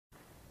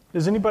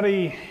Does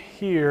anybody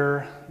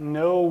here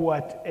know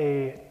what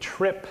a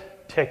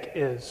TripTik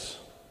is?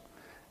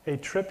 A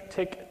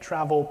TripTik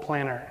travel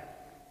planner.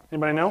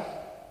 Anybody know?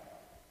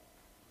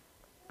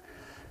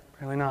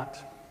 Apparently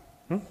not.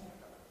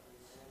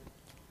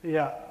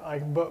 Yeah,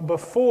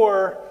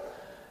 before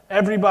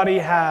everybody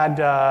had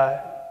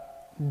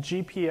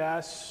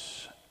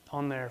GPS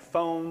on their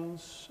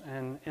phones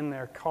and in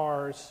their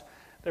cars,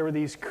 there were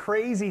these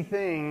crazy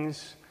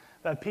things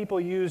that people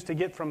used to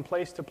get from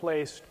place to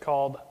place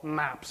called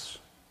maps.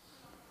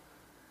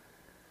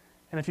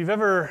 And if you've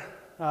ever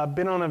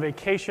been on a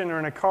vacation or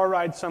in a car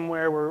ride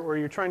somewhere where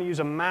you're trying to use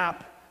a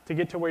map to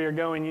get to where you're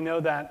going, you know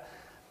that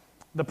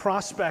the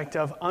prospect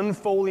of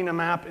unfolding a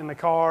map in the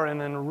car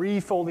and then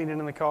refolding it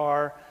in the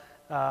car,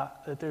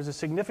 that there's a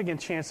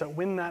significant chance that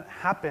when that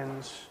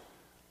happens,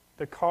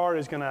 the car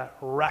is going to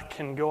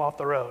wreck and go off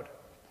the road.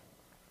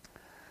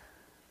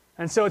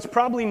 And so it's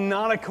probably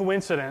not a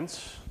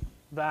coincidence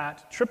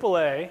that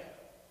AAA,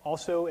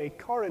 also a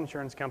car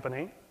insurance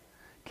company,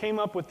 came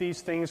up with these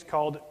things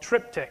called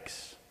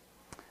TripTiks.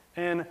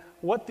 And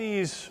what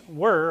these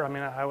were,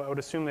 I would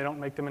assume they don't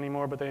make them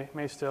anymore, but they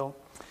may still,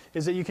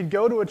 is that you could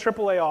go to a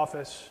AAA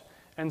office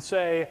and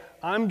say,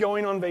 I'm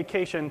going on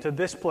vacation to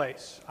this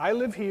place. I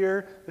live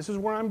here, this is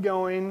where I'm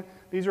going,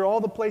 these are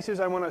all the places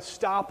I want to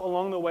stop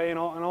along the way and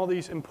all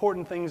these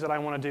important things that I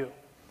want to do.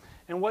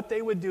 And what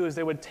they would do is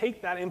they would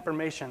take that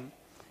information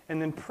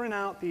and then print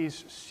out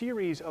these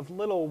series of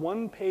little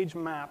one-page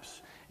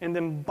maps and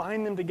then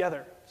bind them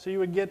together. So you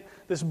would get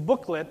this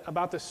booklet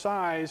about the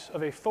size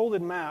of a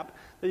folded map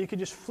that you could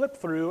just flip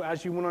through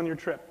as you went on your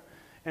trip.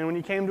 And when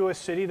you came to a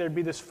city, there'd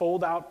be this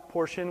fold-out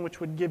portion which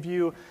would give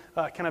you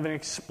kind of an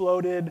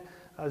exploded,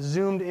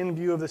 zoomed-in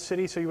view of the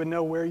city so you would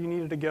know where you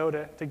needed to go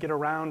to get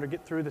around or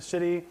get through the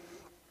city.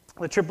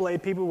 The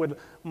AAA people would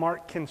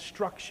mark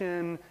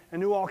construction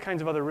and do all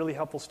kinds of other really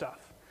helpful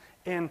stuff.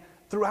 And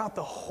throughout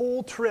the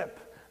whole trip,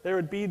 there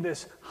would be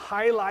this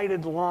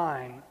highlighted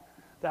line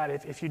that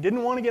if you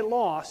didn't want to get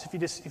lost, if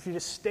you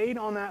just stayed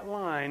on that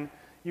line,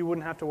 you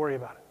wouldn't have to worry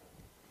about it.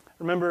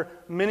 Remember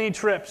many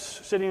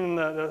trips sitting in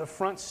the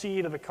front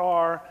seat of the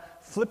car,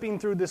 flipping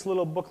through this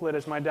little booklet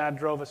as my dad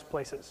drove us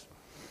places.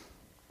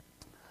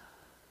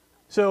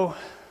 So,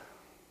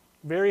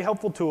 very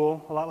helpful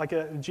tool, a lot like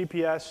a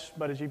GPS,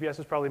 but a GPS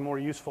is probably more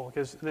useful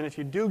because then if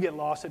you do get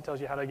lost, it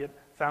tells you how to get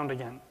found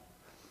again.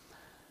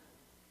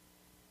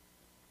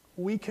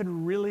 We could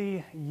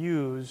really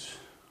use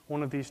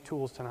one of these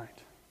tools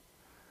tonight.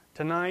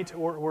 Tonight,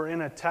 we're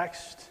in a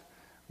text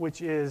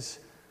which is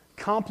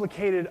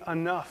complicated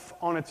enough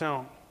on its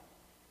own.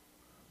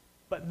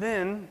 But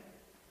then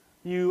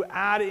you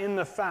add in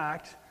the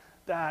fact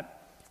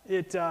that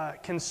it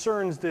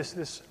concerns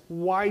this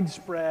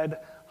widespread,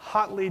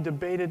 hotly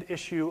debated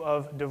issue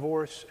of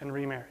divorce and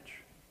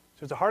remarriage.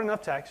 So it's a hard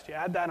enough text, you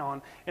add that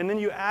on, and then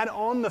you add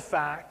on the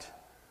fact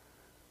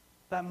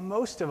that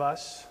most of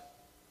us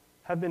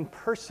have been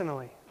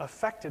personally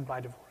affected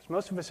by divorce.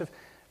 Most of us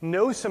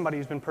know somebody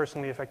who's been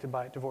personally affected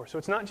by divorce. So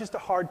it's not just a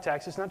hard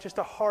text, it's not just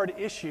a hard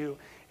issue,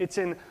 it's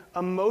an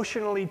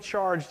emotionally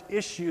charged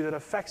issue that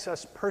affects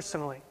us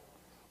personally.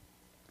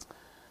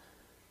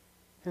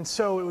 And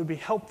so it would be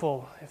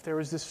helpful if there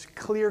was this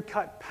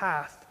clear-cut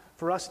path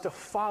for us to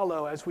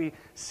follow as we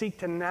seek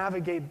to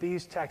navigate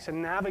these texts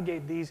and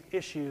navigate these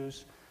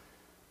issues,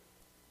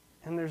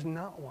 and there's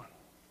not one.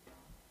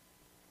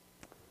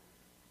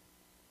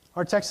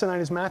 Our text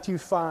tonight is Matthew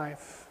 5,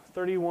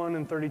 31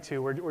 and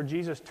 32, where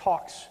Jesus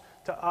talks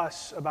to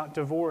us about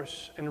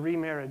divorce and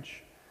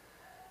remarriage.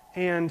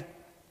 And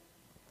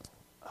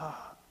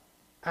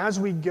as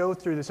we go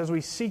through this, as we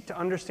seek to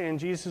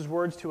understand Jesus'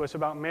 words to us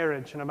about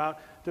marriage and about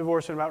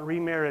divorce and about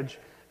remarriage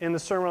in the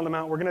Sermon on the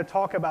Mount, we're going to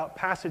talk about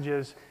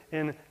passages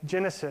in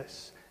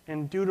Genesis,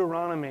 in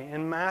Deuteronomy,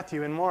 in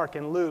Matthew, in Mark,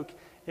 in Luke,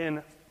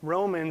 in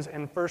Romans,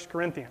 and 1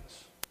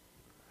 Corinthians.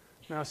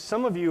 Now,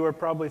 some of you are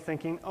probably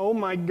thinking, oh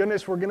my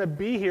goodness, we're going to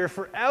be here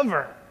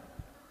forever.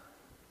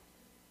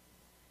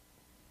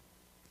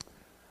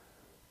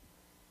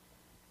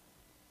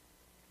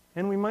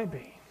 And we might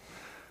be.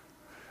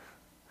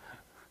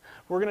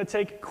 We're going to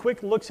take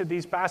quick looks at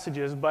these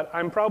passages, but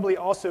I'm probably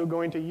also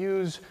going to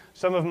use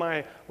some of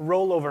my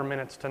rollover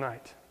minutes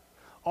tonight.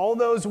 All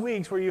those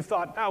weeks where you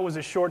thought, that was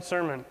a short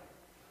sermon.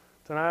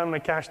 Tonight I'm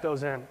going to cash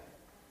those in.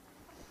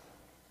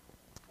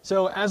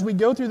 So as we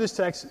go through this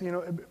text,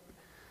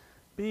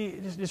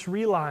 just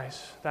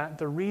realize that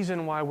the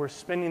reason why we're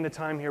spending the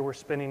time here we're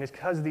spending is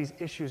because these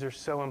issues are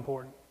so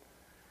important.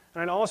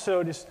 And I'd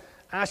also just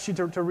ask you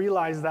to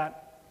realize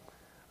that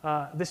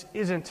this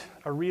isn't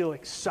a real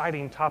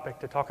exciting topic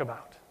to talk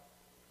about.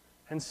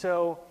 And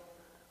so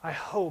I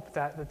hope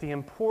that the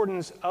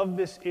importance of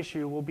this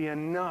issue will be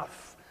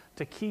enough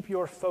to keep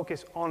your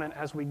focus on it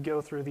as we go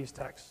through these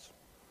texts.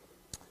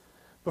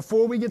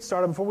 Before we get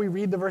started, before we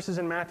read the verses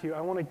in Matthew,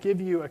 I want to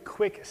give you a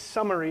quick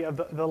summary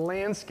of the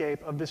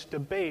landscape of this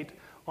debate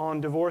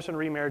on divorce and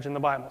remarriage in the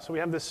Bible. So we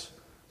have this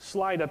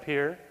slide up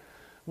here,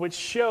 which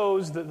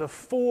shows the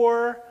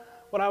four,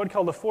 what I would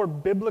call the four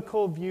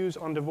biblical views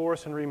on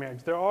divorce and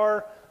remarriage. There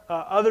are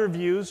other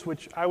views,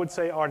 which I would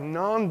say are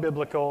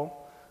non-biblical,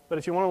 but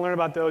if you want to learn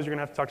about those, you're going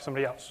to have to talk to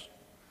somebody else.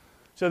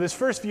 So this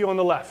first view on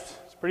the left,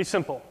 it's pretty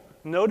simple.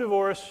 No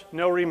divorce,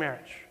 no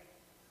remarriage.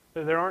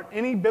 There aren't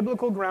any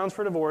biblical grounds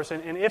for divorce,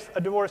 and if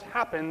a divorce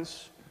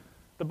happens,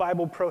 the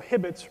Bible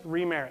prohibits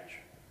remarriage.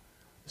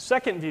 The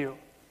second view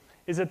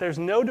is that there's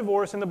no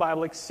divorce in the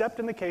Bible except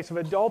in the case of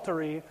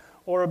adultery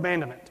or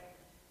abandonment.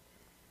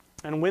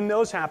 And when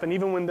those happen,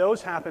 even when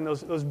those happen,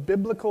 those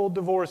biblical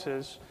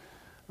divorces,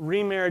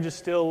 remarriage is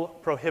still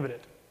prohibited.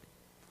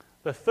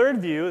 The third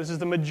view, this is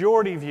the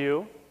majority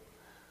view,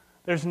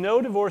 there's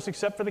no divorce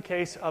except for the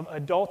case of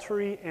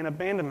adultery and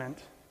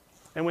abandonment.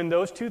 And when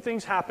those two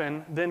things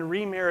happen, then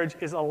remarriage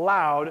is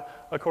allowed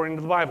according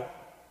to the Bible.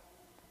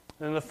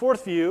 And the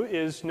fourth view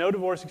is no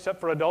divorce except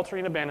for adultery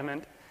and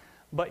abandonment,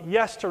 but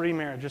yes to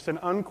remarriage, just an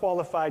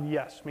unqualified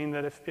yes, meaning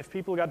that if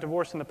people got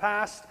divorced in the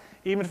past,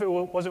 even if it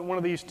wasn't one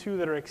of these two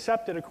that are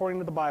accepted according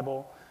to the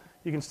Bible,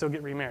 you can still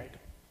get remarried.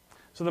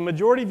 So the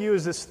majority view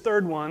is this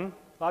third one.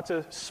 Lots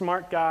of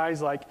smart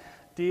guys like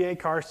D.A.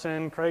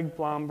 Carson, Craig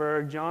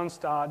Blomberg, John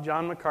Stott,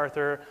 John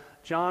MacArthur,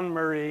 John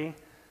Murray,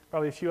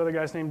 probably a few other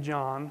guys named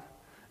John,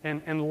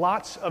 and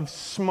lots of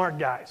smart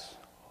guys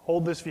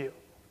hold this view.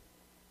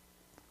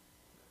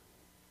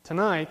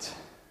 Tonight,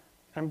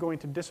 I'm going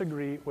to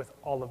disagree with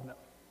all of them.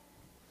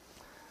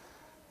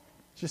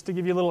 Just to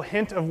give you a little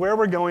hint of where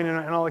we're going, and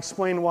I'll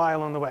explain why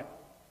along the way.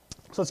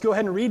 So let's go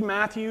ahead and read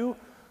Matthew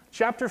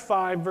chapter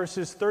 5,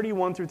 verses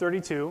 31 through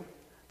 32.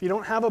 If you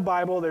don't have a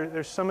Bible,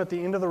 there's some at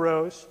the end of the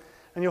rows,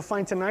 and you'll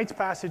find tonight's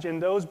passage in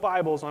those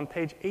Bibles on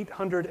page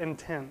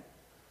 810.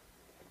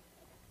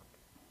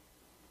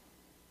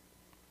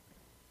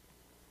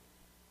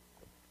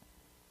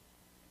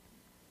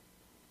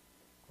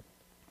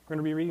 We're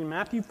going to be reading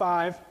Matthew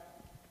 5,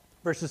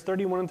 verses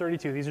 31 and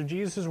 32. These are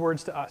Jesus'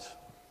 words to us.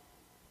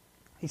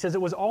 He says,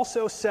 "It was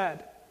also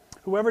said,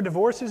 whoever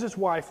divorces his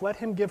wife, let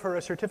him give her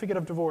a certificate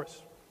of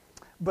divorce.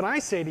 But I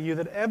say to you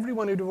that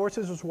everyone who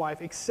divorces his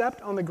wife,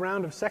 except on the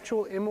ground of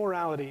sexual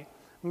immorality,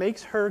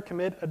 makes her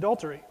commit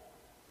adultery.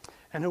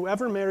 And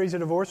whoever marries a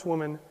divorced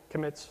woman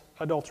commits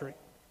adultery."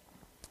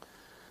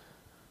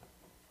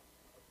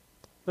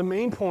 The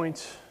main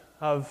point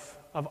of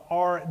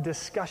our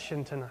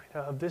discussion tonight,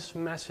 of this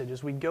message,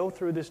 as we go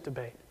through this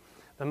debate,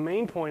 the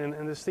main point,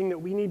 and this thing that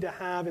we need to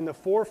have in the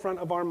forefront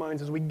of our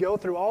minds as we go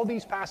through all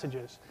these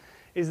passages,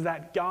 is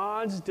that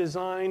God's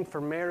design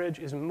for marriage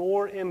is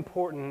more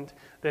important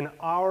than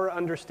our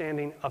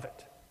understanding of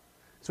it.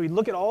 So we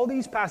look at all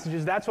these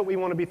passages, that's what we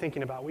want to be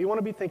thinking about. We want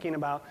to be thinking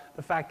about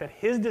the fact that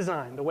His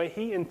design, the way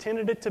He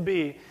intended it to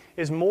be,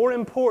 is more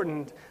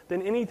important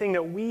than anything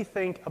that we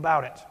think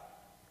about it.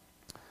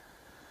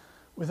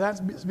 With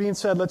that being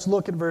said, let's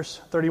look at verse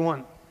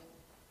 31.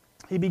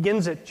 He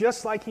begins it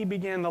just like he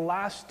began the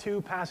last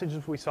two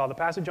passages we saw, the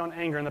passage on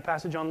anger and the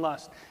passage on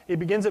lust. He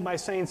begins it by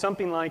saying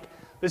something like,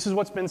 this is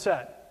what's been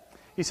said.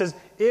 He says,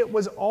 "It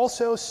was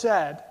also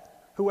said,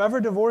 whoever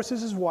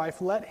divorces his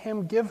wife, let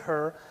him give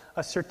her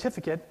a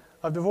certificate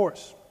of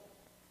divorce."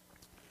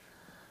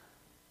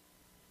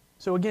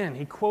 So again,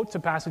 he quotes a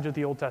passage of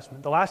the Old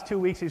Testament. The last 2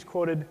 weeks he's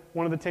quoted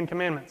one of the Ten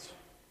Commandments.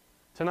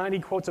 Tonight he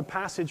quotes a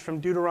passage from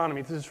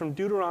Deuteronomy. This is from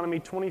Deuteronomy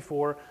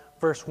 24,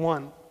 verse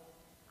 1.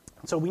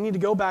 So we need to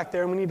go back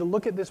there and we need to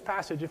look at this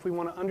passage if we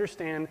want to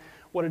understand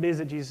what it is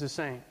that Jesus is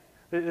saying.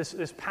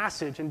 This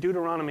passage in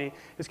Deuteronomy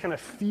is kind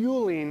of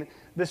fueling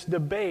this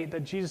debate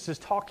that Jesus is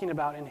talking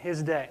about in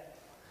his day.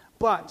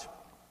 But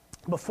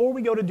before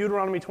we go to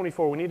Deuteronomy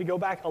 24, we need to go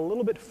back a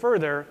little bit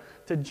further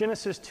to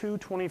Genesis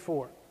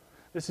 2:24.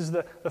 This is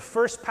the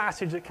first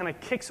passage that kind of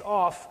kicks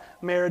off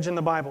marriage in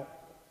the Bible.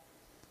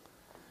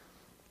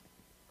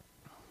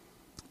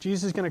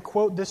 Jesus is going to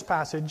quote this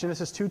passage,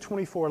 Genesis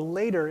 2:24,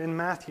 later in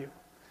Matthew.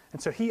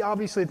 And so he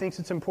obviously thinks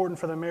it's important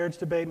for the marriage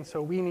debate, and so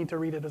we need to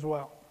read it as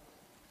well.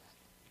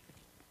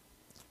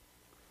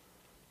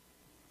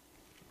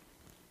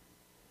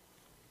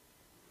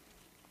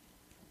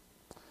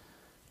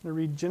 I'm going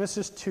to read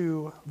Genesis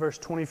 2, verse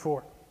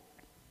 24.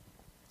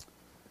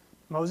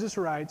 Moses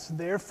writes,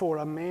 "Therefore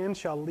a man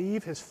shall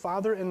leave his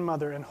father and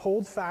mother and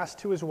hold fast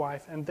to his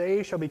wife, and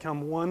they shall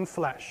become one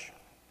flesh."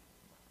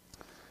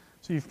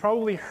 So you've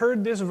probably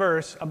heard this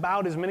verse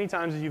about as many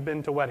times as you've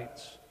been to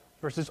weddings.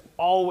 Verse is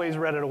always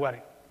read at a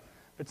wedding.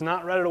 If it's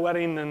not read at a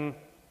wedding, then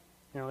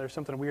there's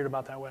something weird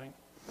about that wedding.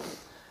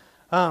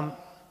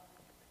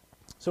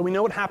 So we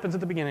know what happens at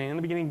the beginning. In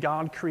the beginning,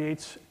 God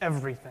creates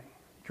everything.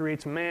 He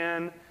creates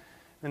man,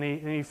 and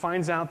he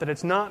finds out that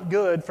it's not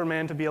good for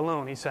man to be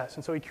alone, he says.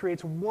 And so he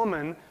creates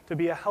woman to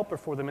be a helper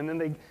for them, and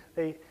then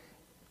they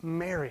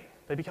marry.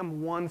 They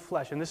become one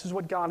flesh. And this is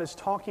what God is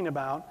talking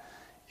about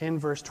in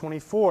verse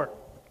 24.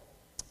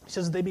 He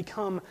says they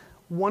become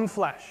one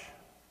flesh.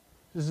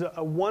 This is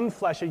a one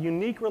flesh, a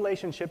unique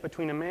relationship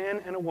between a man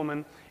and a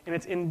woman, and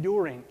it's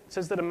enduring. It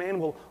says that a man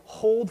will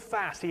hold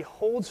fast. He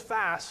holds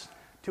fast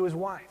to his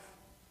wife.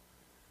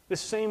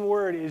 This same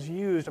word is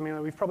used,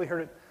 we've probably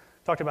heard it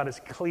talked about as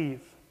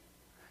cleave.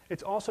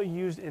 It's also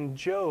used in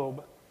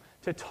Job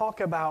to talk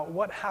about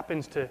what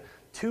happens to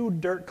two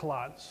dirt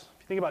clods.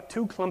 If you Think about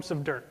two clumps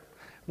of dirt.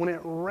 When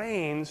it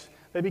rains,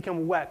 they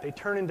become wet, they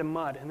turn into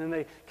mud, and then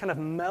they kind of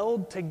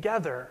meld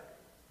together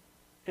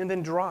and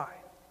then dry.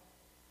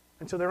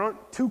 And so there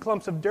aren't two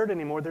clumps of dirt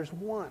anymore, there's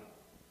one.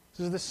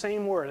 This is the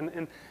same word.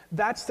 And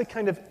that's the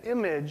kind of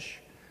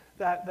image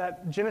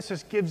that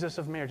Genesis gives us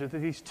of marriage, that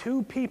these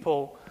two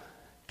people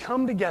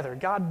come together.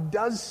 God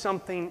does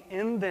something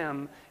in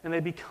them, and they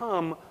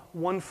become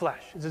one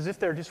flesh. It's as if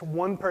they're just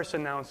one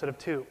person now instead of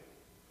two.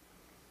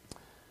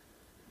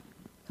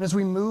 And as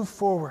we move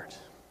forward,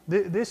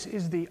 this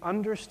is the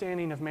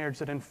understanding of marriage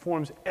that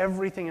informs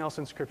everything else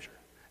in Scripture.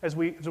 As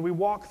we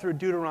walk through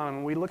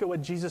Deuteronomy, we look at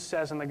what Jesus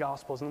says in the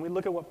Gospels, and we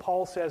look at what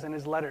Paul says in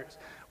his letters,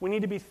 we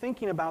need to be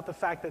thinking about the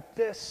fact that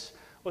this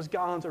was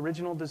God's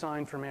original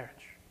design for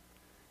marriage.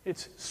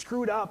 It's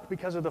screwed up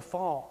because of the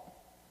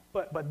fall,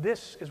 but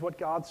this is what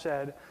God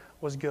said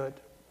was good.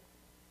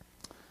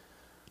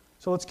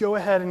 So let's go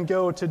ahead and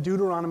go to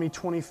Deuteronomy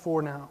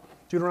 24 now.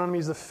 Deuteronomy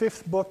is the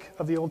 5th book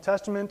of the Old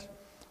Testament.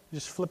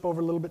 Just flip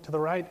over a little bit to the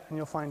right, and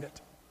you'll find it.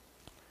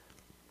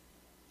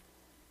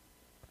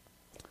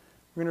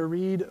 We're going to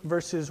read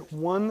verses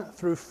 1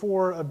 through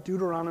 4 of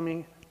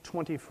Deuteronomy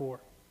 24.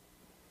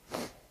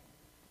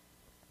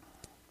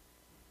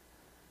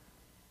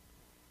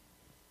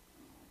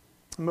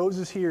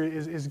 Moses here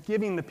is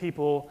giving the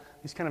people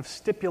these kind of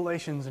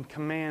stipulations and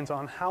commands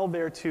on how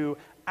they're to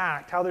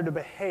act, how they're to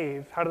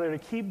behave, how they're to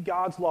keep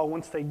God's law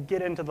once they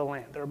get into the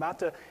land. They're about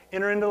to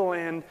enter into the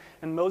land,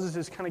 and Moses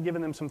is kind of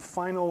giving them some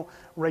final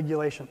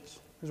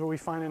regulations. This is what we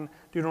find in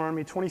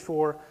Deuteronomy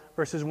 24,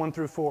 verses 1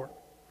 through 4.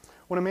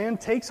 When a man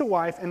takes a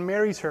wife and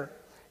marries her,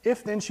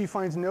 if then she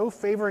finds no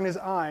favor in his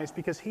eyes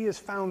because he has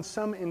found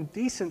some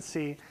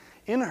indecency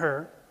in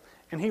her,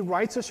 and he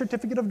writes a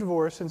certificate of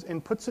divorce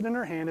and puts it in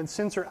her hand and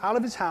sends her out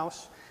of his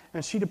house,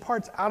 and she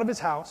departs out of his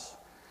house,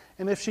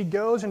 and if she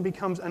goes and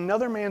becomes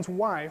another man's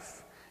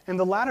wife, and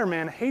the latter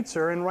man hates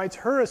her and writes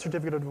her a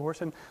certificate of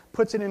divorce and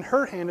puts it in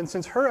her hand and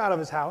sends her out of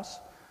his house,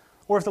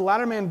 or if the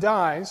latter man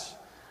dies,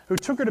 who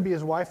took her to be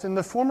his wife, then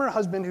the former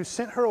husband who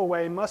sent her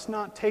away must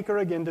not take her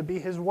again to be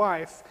his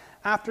wife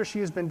after she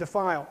has been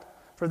defiled,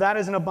 for that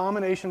is an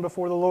abomination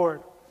before the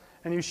Lord.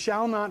 And you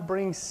shall not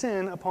bring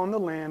sin upon the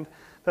land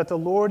that the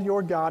Lord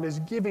your God is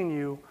giving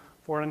you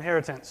for an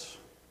inheritance.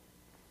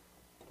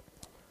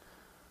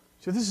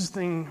 So this is the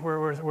thing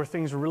where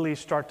things really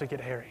start to get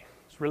hairy.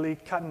 It's really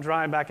cut and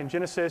dry back in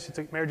Genesis.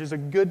 Marriage is a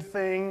good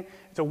thing.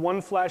 It's a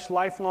one-flesh,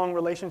 lifelong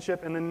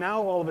relationship. And then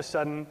now all of a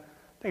sudden,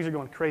 things are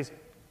going crazy.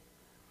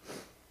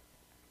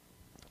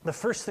 The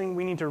first thing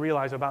we need to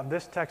realize about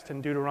this text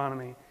in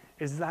Deuteronomy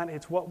is that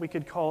it's what we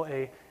could call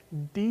a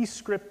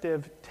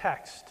descriptive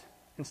text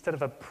instead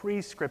of a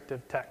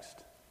prescriptive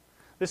text.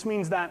 This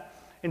means that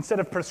instead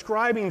of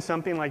prescribing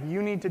something like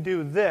you need to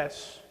do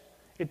this,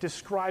 it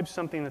describes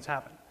something that's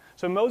happened.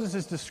 So Moses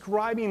is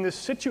describing this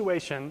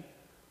situation,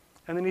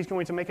 and then he's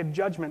going to make a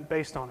judgment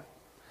based on it.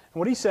 And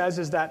what he says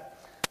is that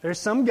there's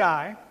some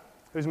guy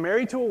who's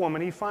married to a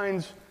woman, he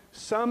finds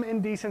some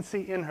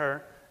indecency in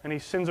her, and he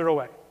sends her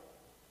away.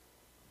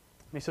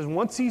 And he says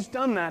once he's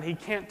done that, he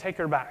can't take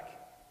her back.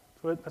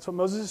 So that's what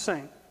Moses is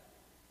saying.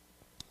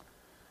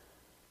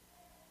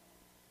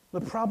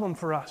 The problem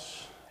for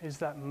us is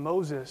that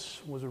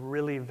Moses was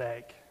really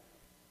vague.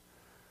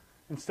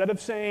 Instead of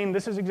saying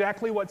this is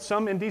exactly what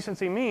some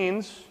indecency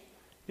means,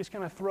 he just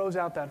kind of throws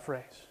out that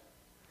phrase.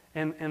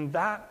 And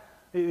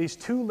these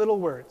two little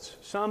words,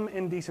 some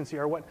indecency,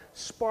 are what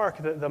spark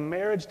the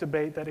marriage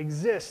debate that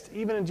exists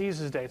even in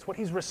Jesus' day. It's what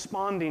he's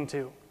responding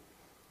to.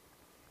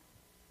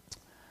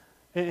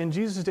 In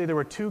Jesus' day, there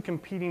were two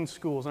competing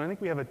schools, and I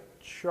think we have a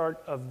chart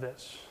of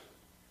this.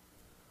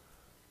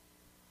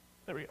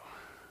 There we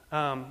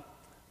go.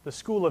 The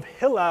school of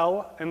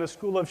Hillel and the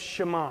school of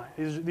Shammai.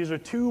 These are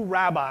two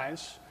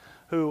rabbis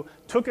who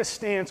took a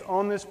stance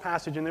on this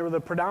passage, and they were the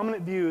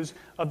predominant views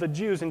of the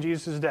Jews in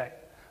Jesus' day.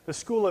 The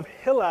school of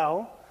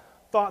Hillel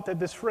thought that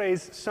this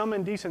phrase, some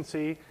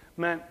indecency,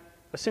 meant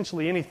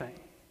essentially anything.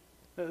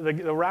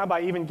 The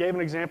rabbi even gave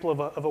an example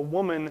of a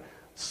woman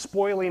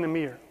spoiling a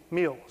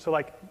meal. So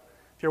like,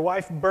 if your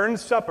wife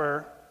burns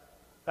supper,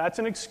 that's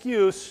an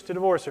excuse to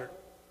divorce her.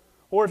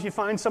 Or if you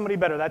find somebody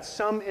better, that's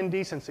some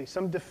indecency,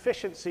 some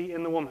deficiency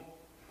in the woman.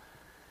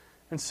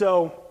 And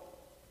so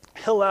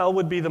Hillel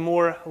would be the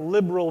more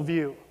liberal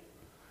view.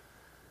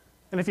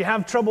 And if you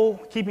have trouble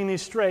keeping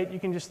these straight, you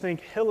can just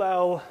think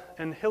Hillel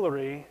and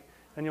Hillary,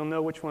 and you'll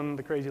know which one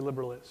the crazy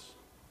liberal is.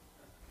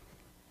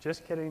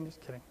 Just kidding.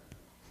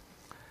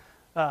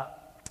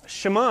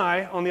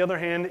 Shammai, on the other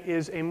hand,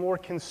 is a more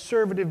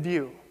conservative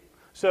view.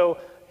 So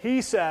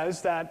he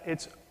says that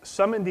it's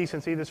some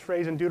indecency. This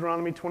phrase in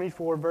Deuteronomy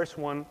 24, verse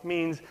 1,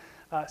 means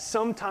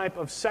some type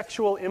of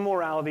sexual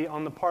immorality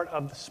on the part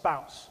of the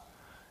spouse.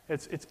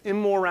 It's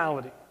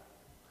immorality.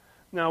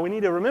 Now, we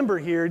need to remember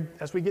here,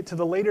 as we get to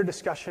the later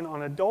discussion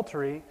on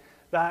adultery,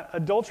 that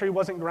adultery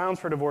wasn't grounds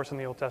for divorce in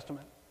the Old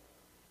Testament.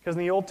 Because in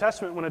the Old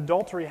Testament, when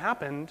adultery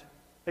happened,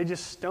 they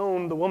just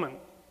stoned the woman.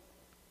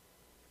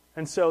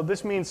 And so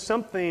this means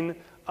something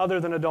other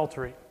than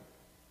adultery.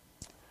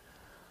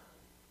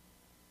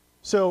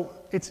 So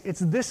it's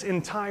this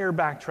entire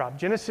backdrop,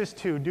 Genesis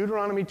 2,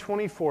 Deuteronomy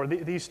 24,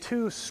 these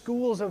two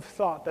schools of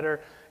thought that are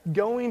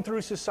going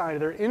through society,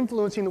 they're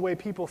influencing the way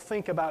people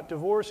think about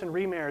divorce and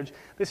remarriage.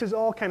 This is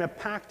all kind of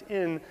packed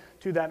in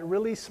to that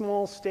really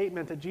small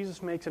statement that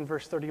Jesus makes in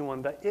verse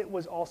 31, that it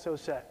was also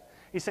said.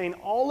 He's saying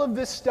all of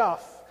this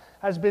stuff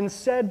has been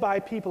said by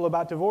people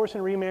about divorce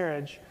and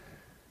remarriage,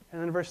 and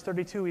then in verse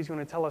 32, he's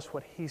going to tell us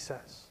what he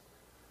says.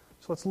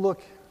 So let's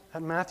look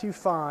at Matthew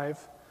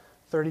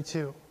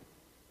 5:32.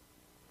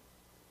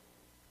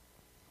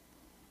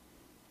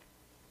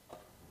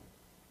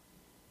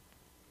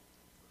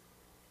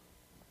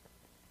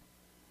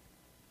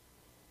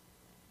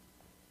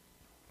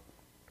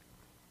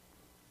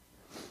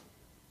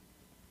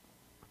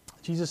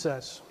 Jesus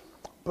says,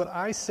 "But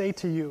I say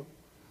to you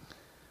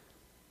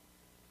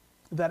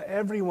that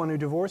everyone who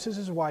divorces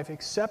his wife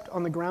except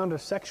on the ground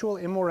of sexual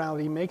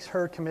immorality makes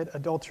her commit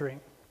adultery.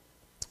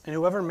 And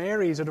whoever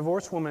marries a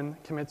divorced woman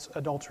commits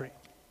adultery."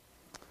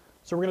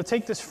 So we're going to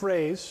take this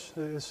phrase,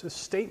 this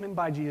statement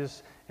by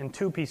Jesus, in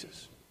two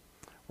pieces.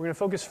 We're going to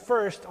focus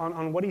first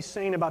on what he's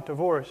saying about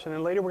divorce, and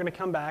then later we're going to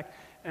come back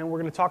and we're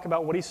going to talk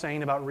about what he's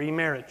saying about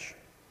remarriage.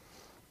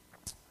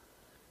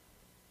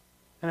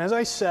 And as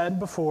I said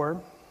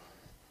before,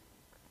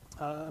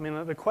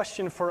 the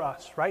question for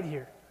us right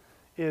here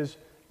is,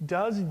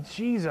 does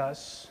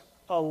Jesus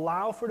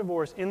allow for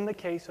divorce in the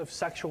case of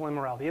sexual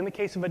immorality, in the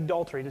case of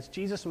adultery? Does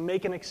Jesus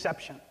make an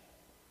exception?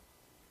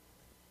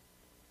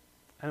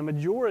 And a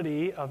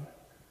majority of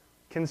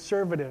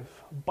conservative,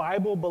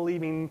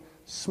 Bible-believing,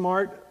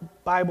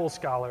 smart Bible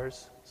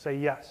scholars say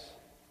yes.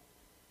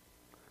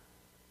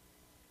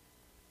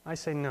 I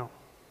say no.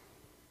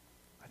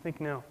 I think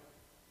no.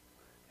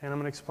 And I'm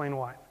going to explain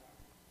why.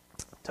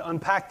 To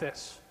unpack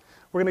this,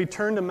 we're going to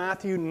turn to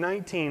Matthew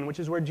 19, which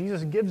is where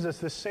Jesus gives us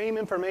the same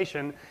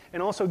information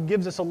and also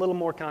gives us a little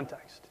more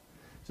context.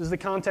 This is the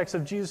context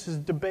of Jesus'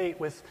 debate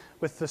with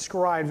the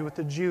scribes, with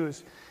the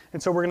Jews.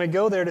 And so we're going to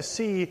go there to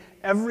see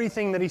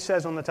everything that he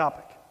says on the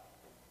topic.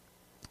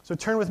 So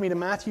turn with me to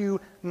Matthew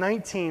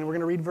 19. We're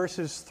going to read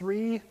verses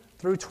 3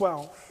 through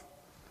 12.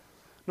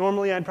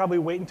 Normally I'd probably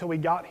wait until we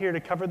got here to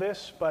cover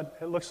this, but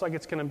it looks like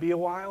it's going to be a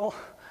while.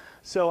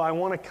 So I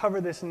want to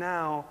cover this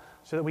now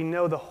so that we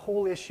know the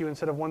whole issue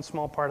instead of one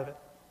small part of it.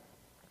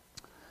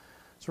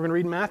 So we're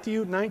going to read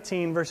Matthew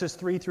 19, verses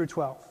 3 through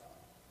 12.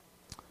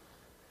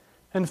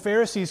 And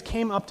Pharisees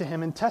came up to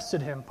him and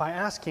tested him by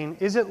asking,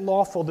 "Is it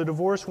lawful to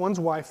divorce one's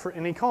wife for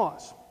any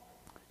cause?"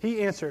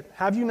 He answered,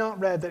 "Have you not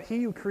read that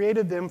he who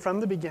created them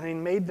from the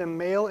beginning made them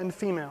male and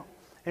female,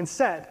 and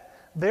said,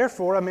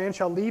 'Therefore a man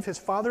shall leave his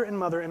father and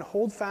mother and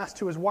hold fast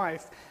to his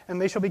wife,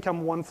 and they shall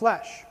become one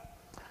flesh.'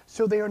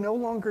 So they are no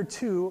longer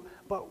two,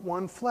 but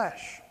one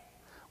flesh.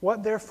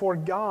 What therefore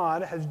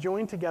God has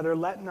joined together,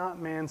 let not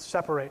man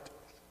separate."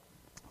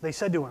 They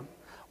said to him,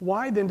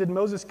 "Why then did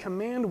Moses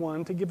command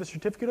one to give a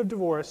certificate of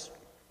divorce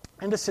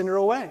and to send her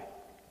away?"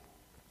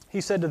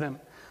 He said to them,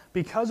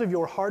 "Because of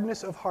your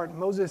hardness of heart,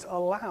 Moses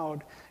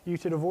allowed you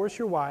to divorce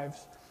your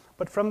wives,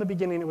 but from the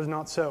beginning it was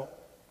not so.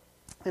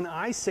 And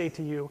I say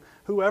to you,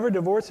 whoever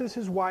divorces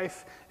his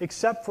wife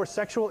except for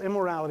sexual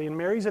immorality and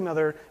marries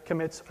another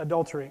commits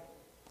adultery."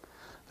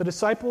 The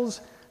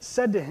disciples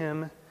said to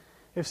him,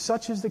 "If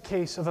such is the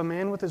case of a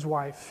man with his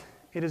wife,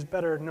 it is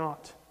better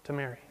not to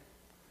marry."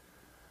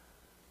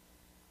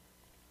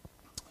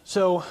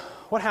 So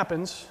what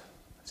happens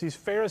is these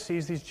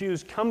Pharisees, these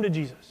Jews, come to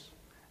Jesus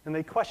and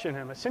they question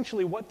him.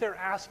 Essentially what they're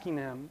asking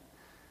him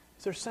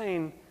is they're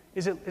saying,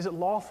 is it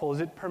lawful? Is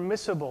it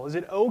permissible? Is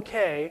it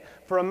okay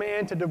for a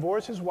man to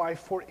divorce his wife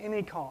for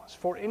any cause,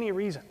 for any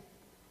reason?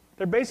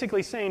 They're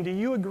basically saying, do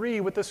you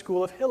agree with the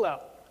school of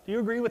Hillel? Do you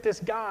agree with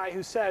this guy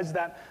who says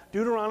that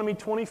Deuteronomy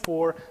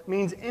 24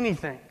 means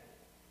anything?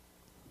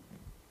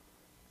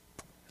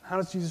 How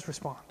does Jesus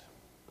respond?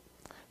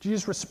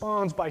 Jesus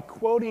responds by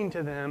quoting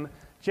to them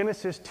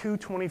Genesis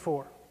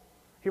 2:24.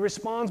 He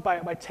responds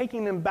by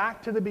taking them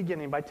back to the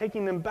beginning, by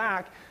taking them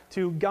back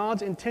to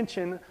God's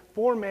intention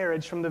for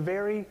marriage from the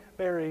very,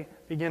 very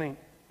beginning.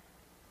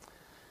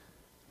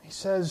 He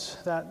says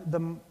that the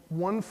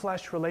one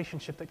flesh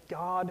relationship that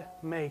God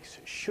makes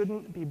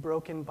shouldn't be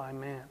broken by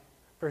man.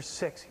 Verse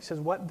 6, he says,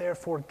 "What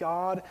therefore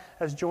God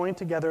has joined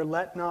together,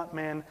 let not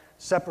man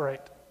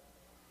separate."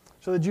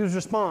 So the Jews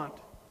respond.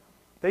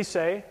 They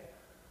say,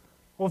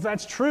 well, if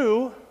that's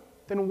true,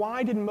 then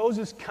why did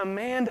Moses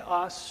command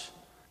us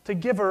to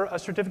give her a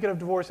certificate of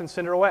divorce and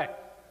send her away?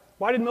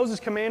 Why did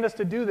Moses command us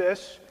to do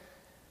this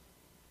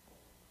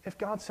if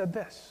God said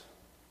this?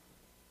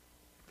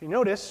 If you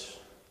notice,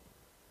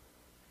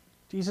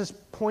 Jesus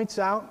points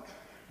out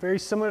a very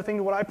similar thing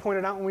to what I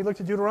pointed out when we looked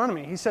at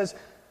Deuteronomy. He says,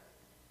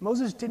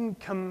 Moses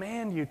didn't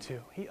command you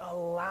to. He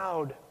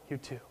allowed you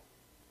to.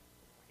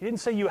 He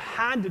didn't say you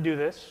had to do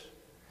this.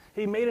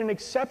 He made an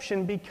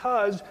exception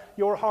because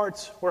your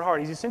hearts were hard.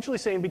 He's essentially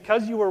saying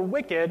because you were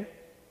wicked,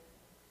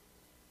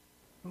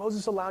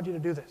 Moses allowed you to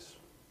do this.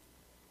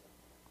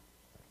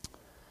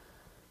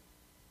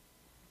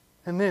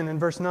 And then in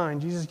verse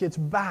 9, Jesus gets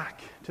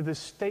back to this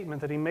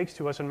statement that he makes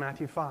to us in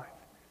Matthew 5.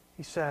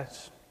 He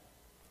says,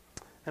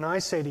 And I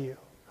say to you,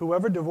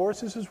 whoever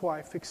divorces his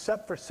wife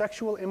except for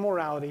sexual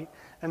immorality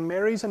and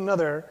marries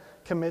another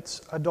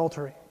commits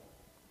adultery.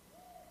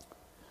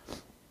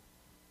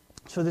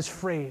 So this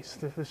phrase,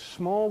 this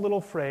small little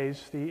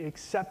phrase, the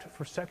except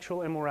for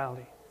sexual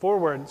immorality, 4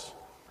 words,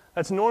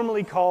 that's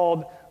normally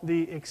called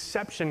the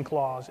exception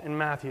clause in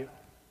Matthew.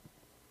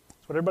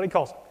 That's what everybody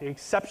calls it, the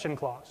exception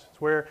clause. It's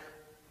where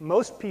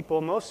most people,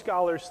 most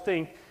scholars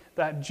think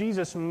that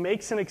Jesus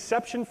makes an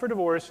exception for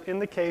divorce in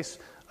the case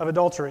of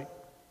adultery.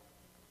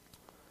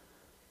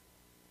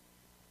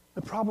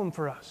 The problem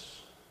for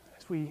us,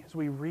 as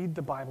we read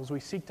the Bible, as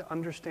we seek to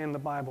understand the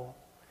Bible,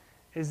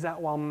 is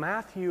that while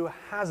Matthew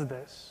has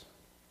this,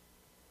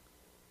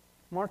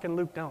 Mark and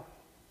Luke don't.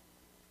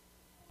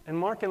 In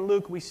Mark and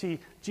Luke, we see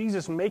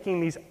Jesus making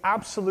these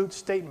absolute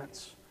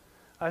statements.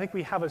 I think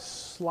we have a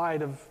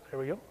slide of, there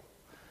we go,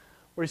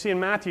 where you see in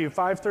Matthew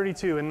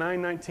 5:32 and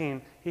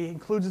 9:19, he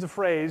includes the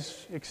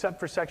phrase, except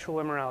for sexual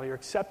immorality, or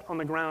except on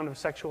the ground of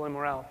sexual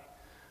immorality.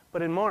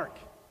 But in Mark,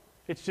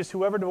 it's just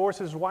whoever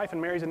divorces his wife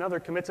and marries another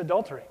commits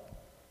adultery.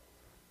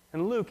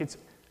 In Luke, it's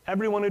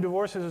everyone who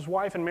divorces his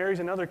wife and marries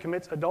another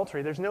commits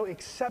adultery. There's no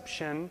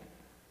exception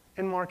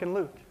in Mark and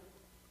Luke.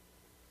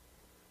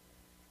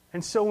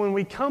 And so when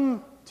we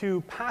come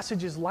to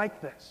passages like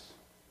this,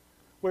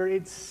 where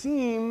it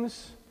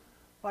seems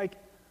like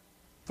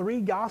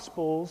 3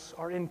 Gospels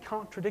are in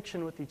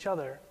contradiction with each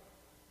other,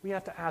 we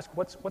have to ask,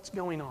 what's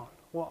going on?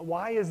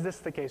 Why is this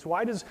the case?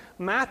 Why does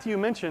Matthew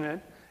mention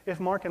it if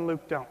Mark and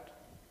Luke don't?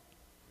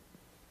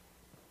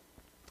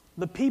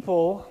 The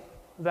people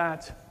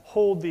that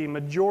hold the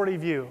majority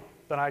view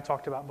that I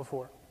talked about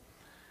before,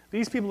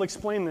 these people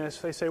explain this.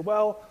 They say,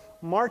 well,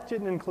 Mark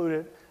didn't include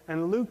it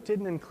and Luke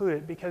didn't include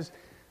it because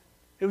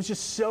it was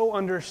just so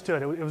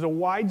understood. It was a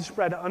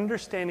widespread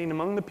understanding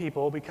among the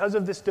people because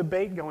of this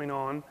debate going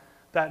on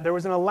that there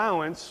was an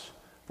allowance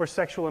for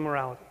sexual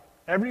immorality.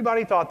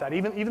 Everybody thought that.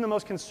 Even the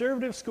most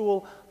conservative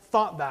school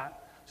thought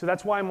that. So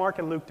that's why Mark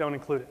and Luke don't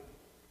include it.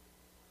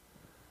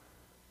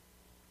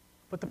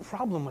 But the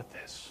problem with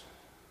this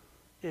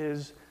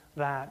is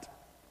that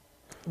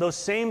those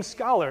same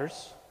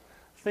scholars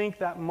think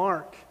that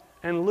Mark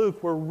and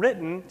Luke were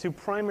written to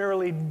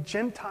primarily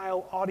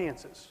Gentile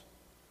audiences.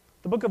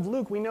 The book of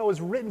Luke, we know,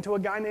 is written to a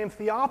guy named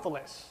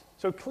Theophilus,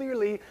 so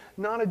clearly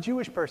not a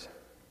Jewish person.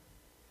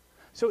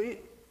 So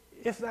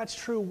if that's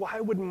true, why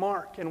would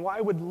Mark and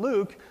why would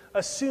Luke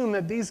assume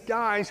that these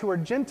guys who are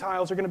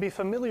Gentiles are going to be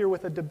familiar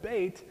with a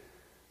debate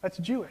that's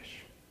Jewish?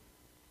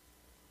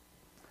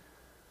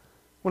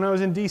 When I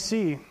was in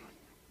D.C.,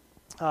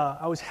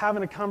 I was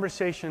having a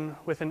conversation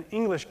with an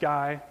English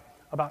guy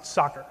about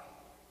soccer.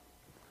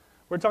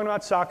 We're talking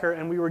about soccer,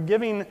 and we were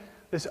giving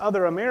this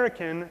other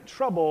American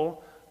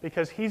trouble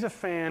because he's a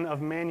fan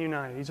of Man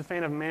United. He's a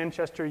fan of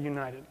Manchester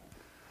United.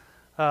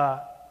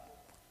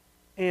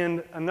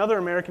 And another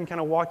American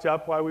kind of walked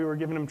up while we were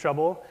giving him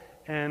trouble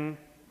and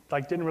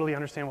didn't really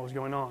understand what was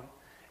going on.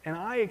 And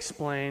I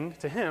explained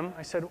to him,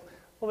 I said,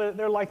 well,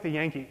 they're like the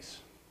Yankees.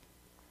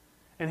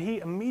 And he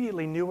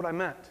immediately knew what I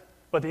meant.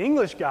 But the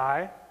English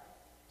guy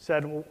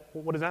said, well,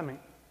 what does that mean?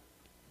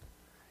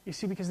 You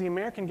see, because the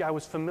American guy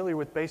was familiar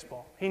with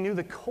baseball. He knew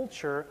the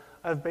culture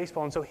of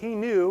baseball, and so he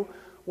knew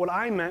what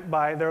I meant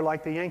by they're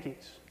like the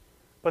Yankees.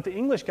 But the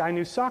English guy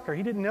knew soccer.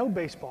 He didn't know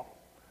baseball.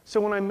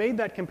 So when I made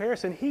that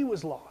comparison, he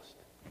was lost.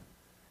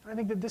 And I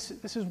think that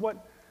this is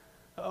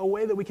a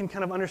way that we can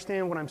kind of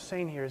understand what I'm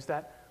saying here is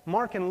that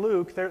Mark and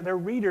Luke, their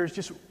readers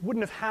just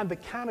wouldn't have had the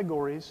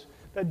categories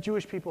that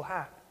Jewish people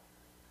had.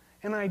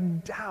 And I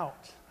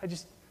doubt, I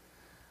just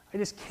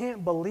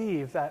can't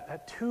believe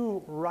that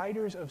 2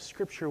 writers of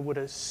Scripture would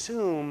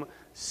assume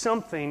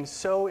something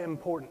so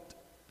important.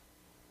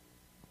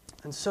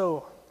 And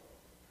so,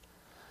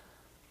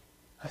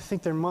 I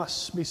think there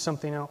must be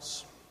something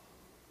else.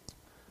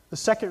 The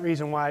second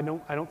reason why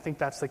I don't think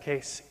that's the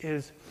case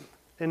is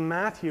in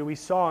Matthew, we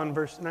saw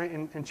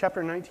in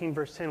chapter 19,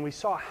 verse 10, we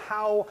saw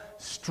how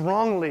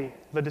strongly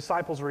the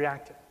disciples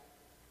reacted.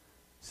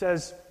 It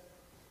says,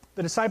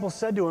 the disciples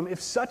said to him,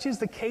 if such is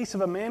the case of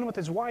a man with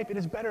his wife, it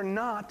is better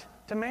not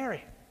to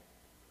marry.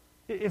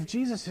 If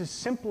Jesus is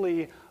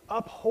simply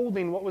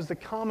upholding what was the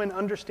common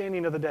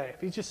understanding of the day, if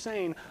he's just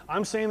saying,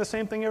 I'm saying the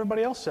same thing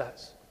everybody else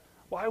says,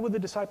 why would the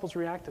disciples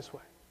react this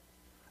way?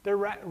 They're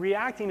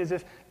reacting as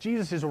if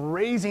Jesus is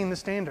raising the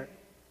standard.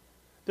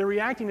 They're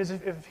reacting as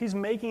if he's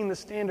making the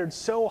standard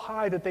so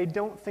high that they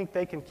don't think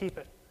they can keep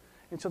it.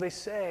 And so they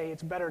say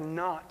it's better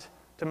not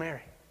to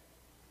marry.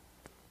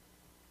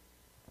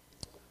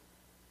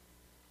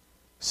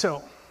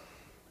 So,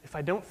 if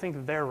I don't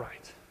think they're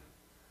right,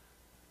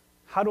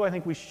 how do I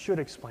think we should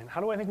explain?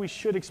 How do I think we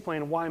should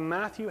explain why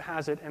Matthew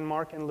has it and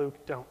Mark and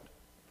Luke don't?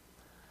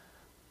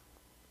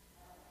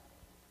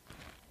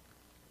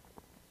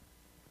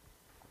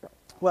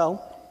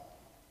 Well,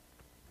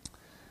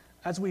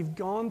 as we've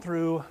gone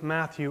through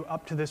Matthew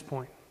up to this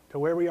point, to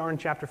where we are in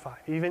chapter 5,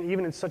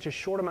 even in such a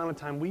short amount of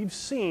time, we've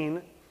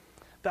seen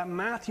that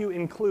Matthew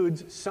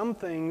includes some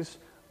things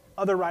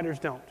other writers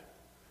don't,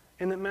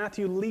 and that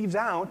Matthew leaves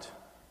out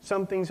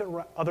some things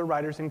that other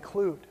writers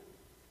include.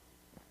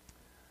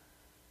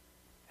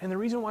 And the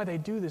reason why they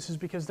do this is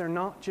because they're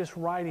not just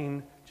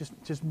writing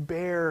just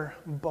bare,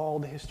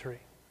 bald history.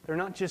 They're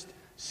not just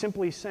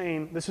simply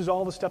saying, this is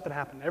all the stuff that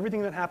happened.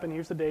 Everything that happened,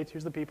 here's the dates,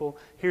 here's the people,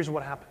 here's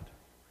what happened.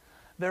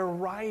 They're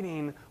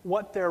writing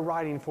what they're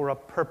writing for a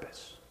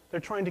purpose. They're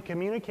trying to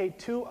communicate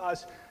to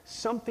us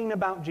something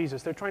about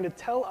Jesus. They're trying to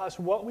tell us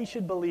what we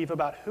should believe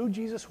about who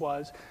Jesus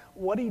was,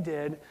 what he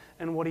did,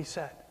 and what he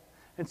said.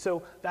 And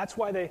so that's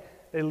why they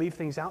leave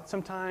things out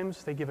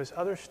sometimes. They give us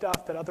other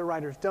stuff that other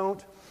writers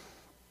don't.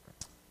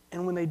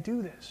 And when they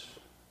do this,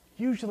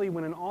 usually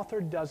when an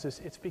author does this,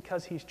 it's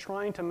because he's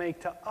trying to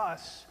make to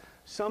us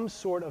some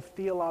sort of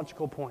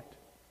theological point.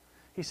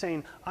 He's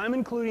saying, I'm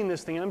including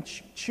this thing. I'm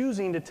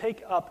choosing to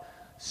take up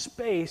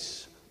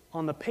space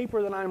on the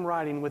paper that I'm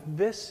writing with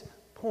this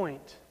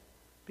point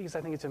because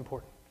I think it's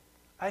important.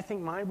 I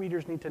think my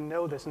readers need to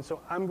know this, and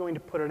so I'm going to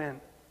put it in.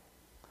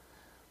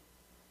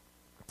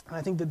 And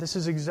I think that this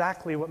is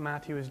exactly what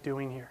Matthew is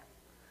doing here.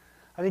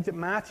 I think that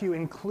Matthew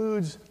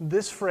includes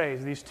this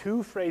phrase, these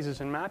two phrases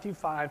in Matthew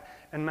 5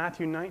 and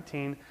Matthew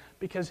 19,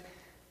 because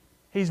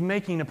he's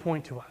making a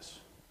point to us.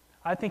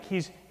 I think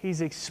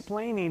he's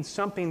explaining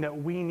something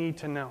that we need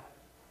to know.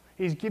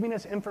 He's giving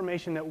us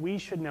information that we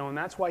should know, and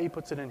that's why he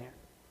puts it in here.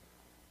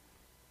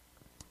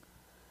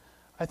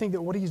 I think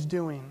that what he's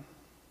doing,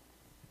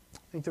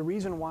 I think the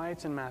reason why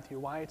it's in Matthew,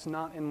 why it's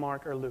not in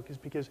Mark or Luke, is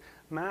because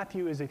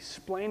Matthew is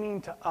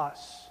explaining to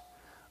us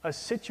a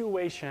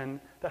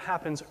situation that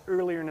happens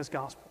earlier in his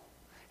gospel.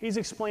 He's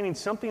explaining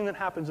something that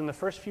happens in the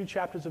first few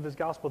chapters of his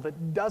gospel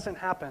that doesn't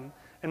happen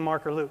in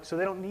Mark or Luke, so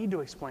they don't need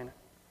to explain it.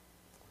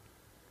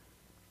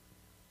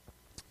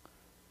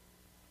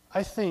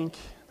 I think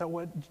that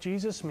what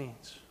Jesus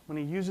means when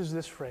he uses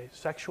this phrase,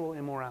 sexual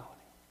immorality,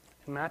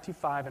 in Matthew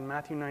 5 and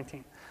Matthew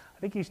 19, I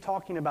think he's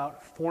talking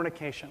about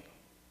fornication.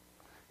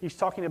 He's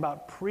talking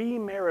about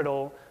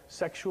premarital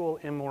sexual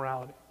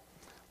immorality.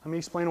 Let me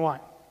explain why.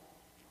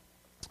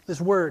 This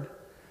word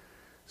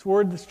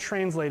that's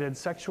translated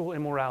sexual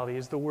immorality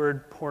is the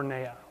word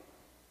porneia.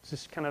 It's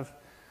this kind of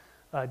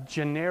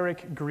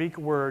generic Greek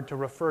word to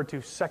refer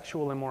to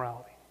sexual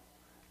immorality.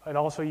 It's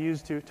also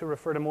used to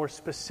refer to more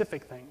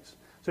specific things.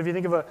 So if you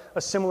think of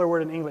a similar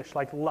word in English,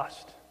 like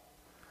lust,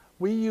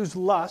 we use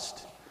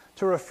lust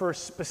to refer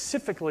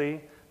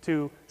specifically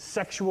to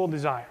sexual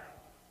desire.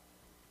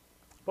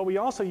 But we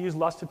also use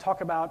lust to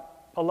talk about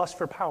a lust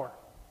for power,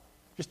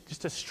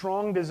 just a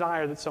strong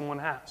desire that someone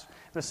has.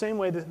 In the same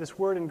way, this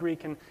word in Greek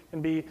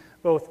can be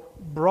both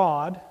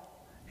broad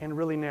and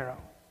really narrow.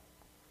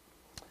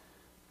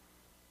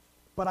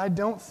 But I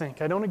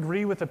don't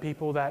agree with the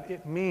people that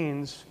it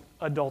means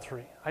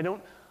adultery. I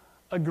don't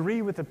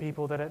agree with the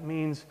people that it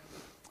means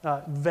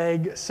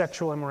vague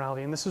sexual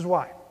immorality, and this is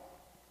why.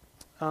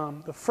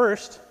 The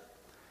first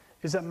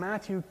is that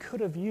Matthew could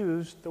have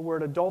used the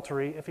word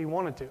adultery if he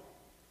wanted to.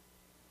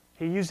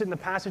 He used it in the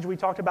passage we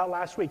talked about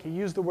last week. He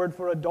used the word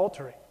for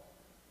adultery.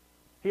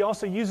 He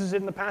also uses it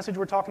in the passage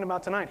we're talking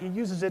about tonight. He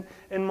uses it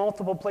in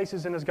multiple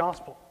places in his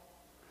gospel.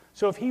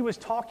 So if he was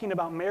talking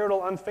about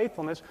marital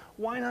unfaithfulness,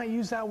 why not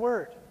use that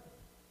word?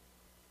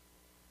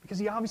 Because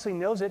he obviously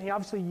knows it. He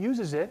obviously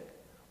uses it.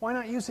 Why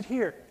not use it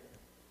here?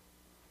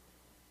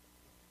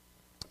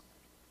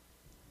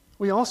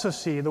 We also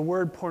see the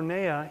word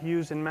porneia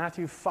used in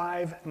Matthew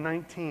 5:19.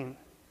 I don't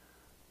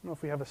know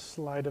if we have a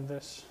slide of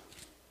this,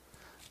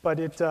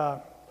 but it's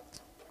a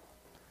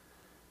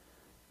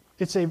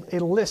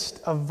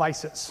list of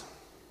vices.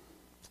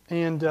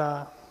 And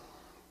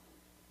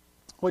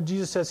what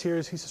Jesus says here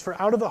is, he says, "For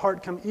out of the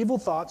heart come evil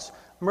thoughts,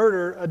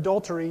 murder,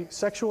 adultery,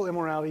 sexual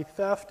immorality,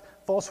 theft,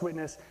 false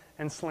witness,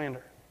 and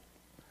slander."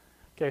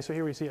 Okay, so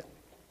here we see it.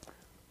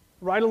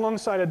 Right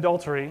alongside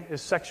adultery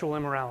is sexual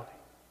immorality.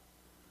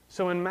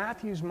 So in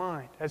Matthew's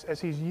mind,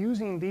 as he's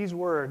using these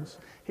words,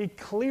 he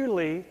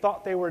clearly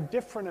thought they were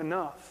different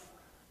enough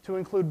to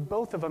include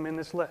both of them in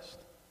this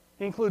list.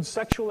 He includes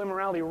sexual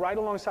immorality right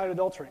alongside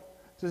adultery,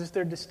 so as if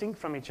they're distinct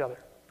from each other.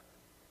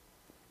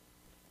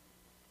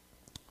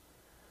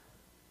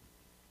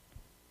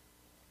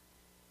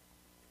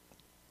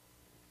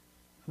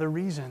 The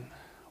reason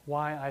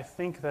why I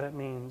think that it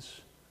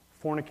means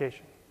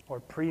fornication or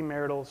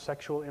premarital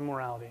sexual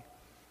immorality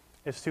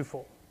is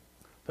twofold.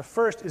 The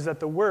first is that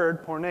the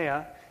word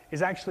porneia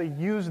is actually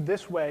used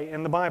this way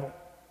in the Bible.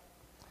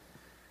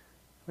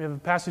 We have a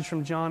passage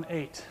from John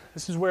 8.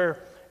 This is where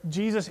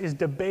Jesus is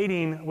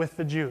debating with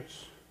the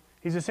Jews.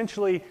 He's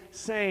essentially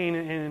saying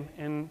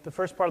in the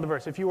first part of the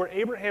verse, "If you were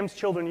Abraham's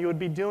children, you would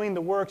be doing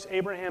the works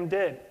Abraham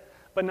did.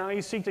 But now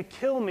you seek to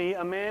kill me,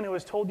 a man who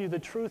has told you the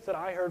truth that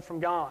I heard from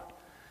God.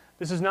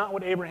 This is not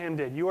what Abraham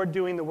did. You are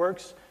doing the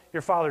works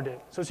your father did."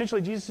 So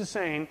essentially Jesus is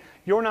saying,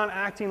 you're not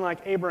acting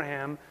like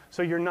Abraham,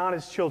 so you're not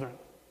his children.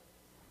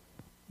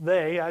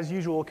 They, as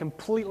usual,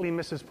 completely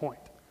miss his point.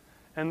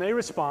 And they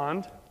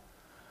respond,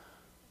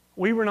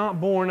 "We were not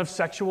born of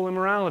sexual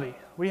immorality.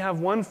 We have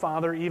one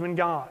Father, even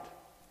God."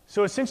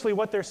 So essentially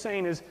what they're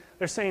saying is,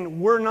 they're saying,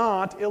 we're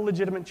not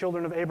illegitimate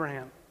children of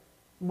Abraham.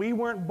 We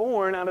weren't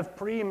born out of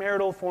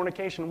premarital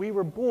fornication. We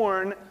were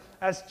born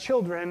as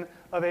children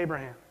of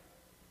Abraham.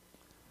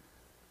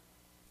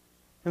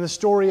 In the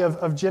story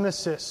of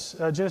Genesis,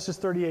 Genesis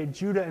 38,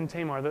 Judah and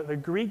Tamar, the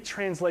Greek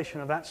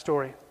translation of that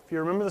story, if you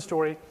remember the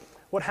story,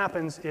 what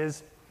happens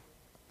is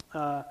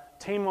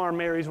Tamar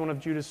marries one of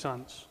Judah's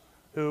sons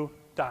who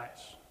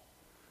dies.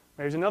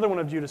 Marries another one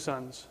of Judah's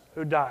sons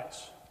who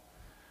dies.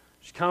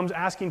 She comes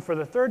asking for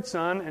the third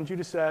son, and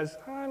Judah says,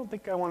 I don't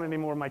think I want any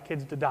more of my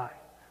kids to die.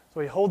 So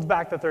he holds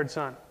back the third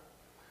son.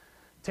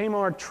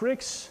 Tamar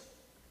tricks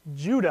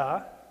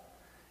Judah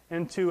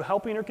into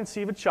helping her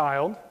conceive a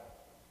child.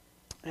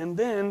 And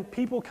then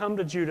people come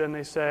to Judah and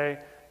they say,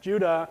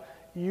 Judah,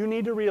 you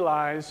need to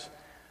realize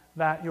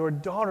that your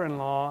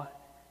daughter-in-law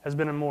has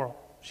been immoral.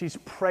 She's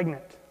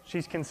pregnant.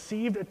 She's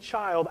conceived a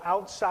child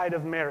outside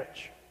of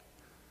marriage.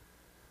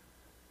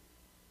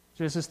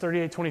 Genesis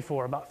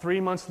 38:24. About 3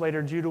 months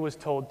later, Judah was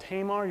told,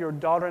 Tamar, your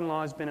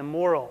daughter-in-law has been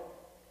immoral.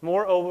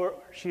 Moreover,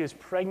 she is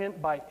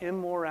pregnant by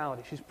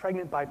immorality. She's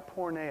pregnant by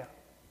porneia.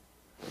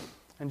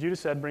 And Judah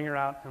said, bring her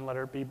out and let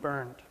her be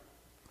burned.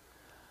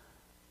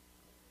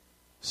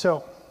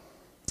 So,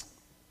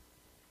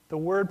 the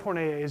word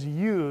porneia is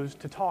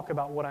used to talk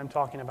about what I'm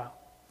talking about.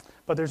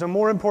 But there's a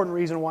more important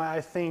reason why I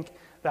think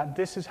that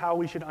this is how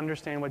we should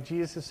understand what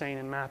Jesus is saying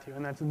in Matthew,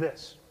 and that's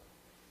this.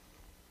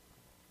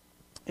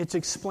 It's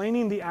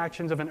explaining the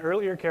actions of an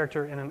earlier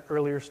character in an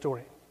earlier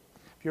story.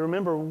 If you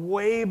remember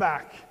way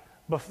back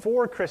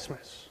before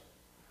Christmas,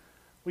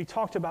 we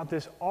talked about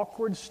this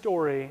awkward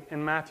story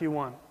in Matthew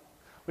 1.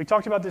 We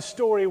talked about this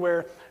story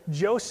where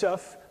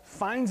Joseph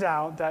finds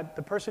out that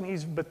the person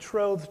he's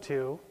betrothed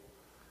to,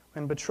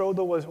 and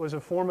betrothal was a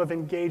form of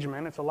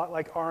engagement. It's a lot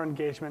like our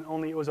engagement,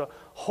 only it was a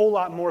whole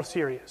lot more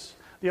serious.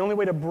 The only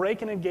way to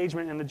break an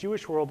engagement in the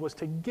Jewish world was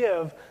to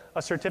give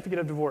a certificate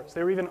of divorce.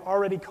 They were even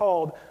already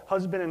called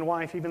husband and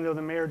wife, even though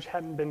the marriage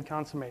hadn't been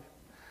consummated.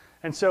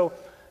 And so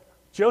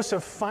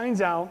Joseph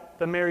finds out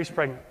that Mary's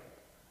pregnant,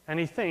 and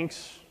he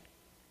thinks,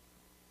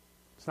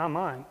 it's not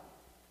mine.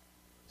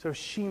 So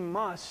she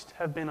must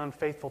have been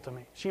unfaithful to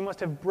me. She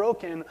must have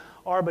broken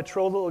our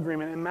betrothal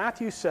agreement. And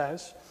Matthew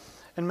says,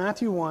 in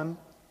Matthew 1,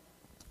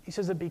 he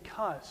says that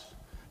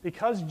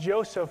because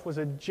Joseph was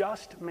a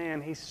just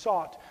man, he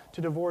sought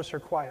to divorce her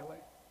quietly.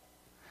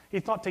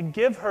 He thought to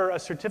give her a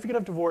certificate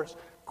of divorce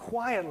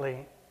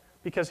quietly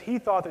because he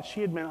thought that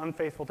she had been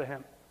unfaithful to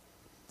him.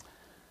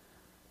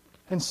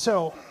 And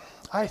so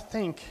I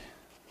think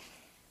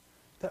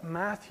that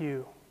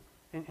Matthew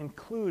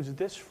includes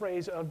this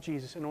phrase of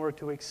Jesus in order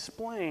to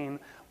explain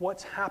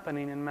what's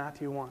happening in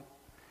Matthew 1.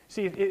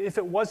 See, if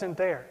it wasn't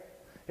there,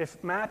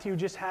 if Matthew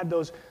just had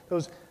those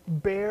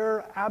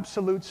bare,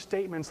 absolute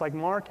statements like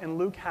Mark and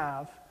Luke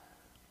have,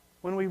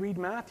 when we read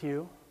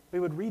Matthew, we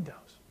would read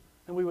those.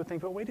 And we would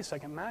think, but wait a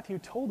second, Matthew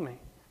told me.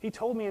 He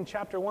told me in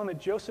chapter 1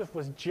 that Joseph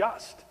was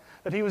just,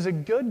 that he was a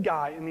good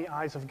guy in the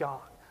eyes of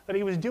God, that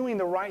he was doing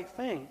the right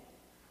thing.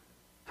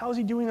 How is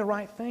he doing the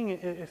right thing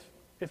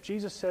if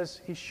Jesus says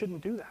he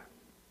shouldn't do that?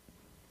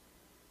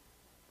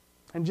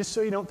 And just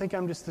so you don't think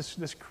I'm just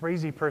this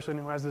crazy person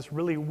who has this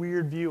really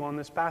weird view on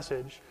this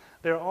passage,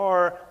 there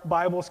are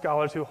Bible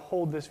scholars who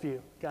hold this view.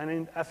 A guy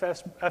named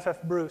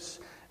F.F. Bruce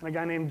and a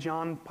guy named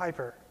John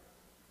Piper.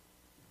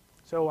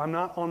 So I'm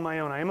not on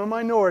my own. I am a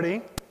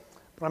minority,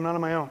 but I'm not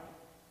on my own.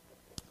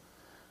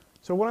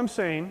 So what I'm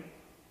saying,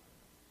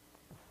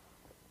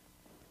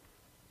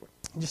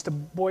 just to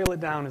boil it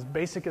down as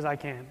basic as I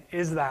can,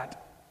 is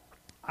that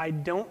I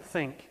don't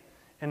think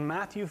in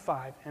Matthew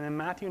 5 and in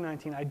Matthew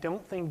 19, I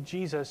don't think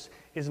Jesus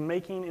is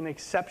making an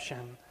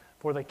exception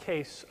for the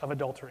case of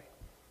adultery.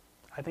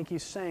 I think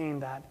he's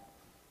saying that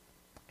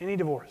any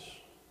divorce,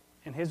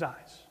 in his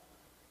eyes,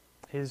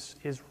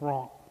 is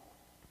wrong.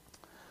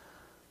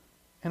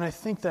 And I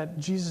think that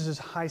Jesus'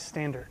 high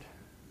standard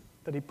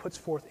that he puts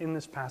forth in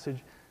this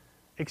passage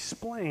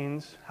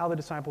explains how the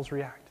disciples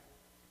react.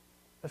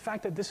 The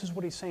fact that this is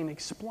what he's saying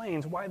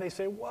explains why they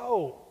say,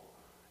 whoa,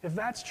 if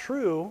that's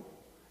true,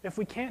 if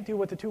we can't do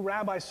what the two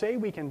rabbis say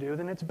we can do,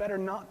 then it's better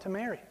not to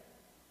marry.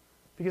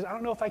 Because I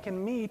don't know if I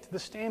can meet the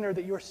standard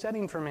that you're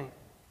setting for me.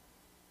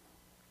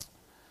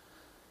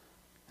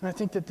 And I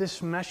think that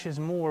this meshes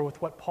more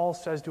with what Paul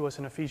says to us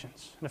in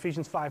Ephesians. In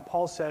Ephesians 5,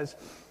 Paul says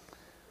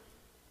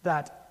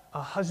that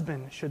a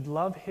husband should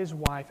love his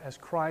wife as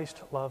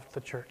Christ loved the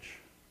church.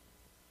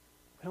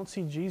 I don't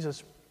see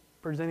Jesus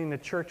presenting the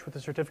church with a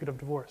certificate of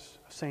divorce,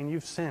 saying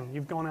you've sinned,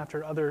 you've gone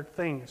after other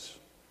things,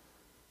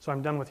 so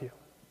I'm done with you.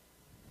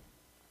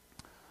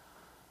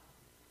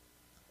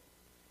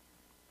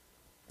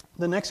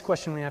 The next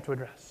question we have to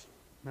address,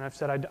 and I've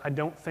said I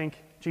don't think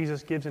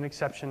Jesus gives an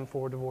exception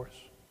for divorce.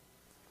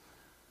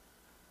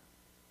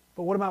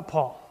 But what about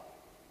Paul?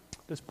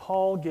 Does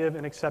Paul give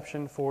an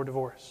exception for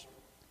divorce?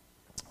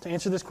 To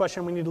answer this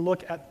question, we need to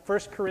look at 1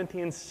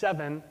 Corinthians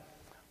 7,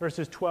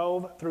 verses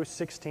 12 through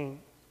 16.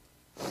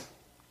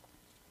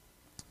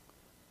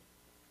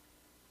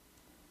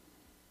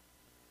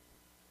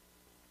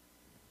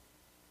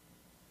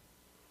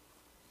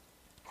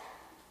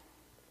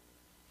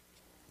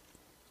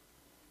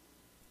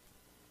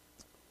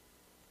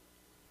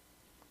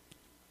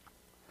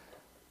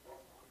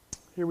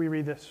 Here we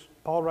read this.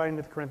 Paul writing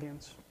to the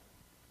Corinthians.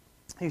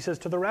 He says,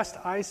 "To the rest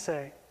I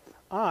say,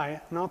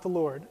 I, not the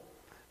Lord,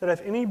 that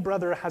if any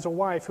brother has a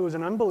wife who is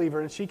an unbeliever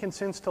and she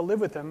consents to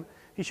live with him,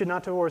 he should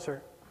not divorce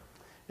her.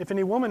 If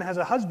any woman has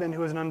a husband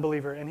who is an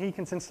unbeliever and he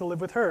consents to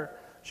live with her,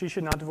 she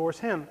should not divorce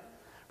him.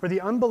 For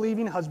the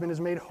unbelieving husband is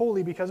made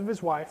holy because of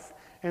his wife,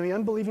 and the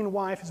unbelieving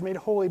wife is made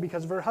holy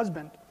because of her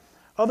husband.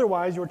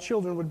 Otherwise your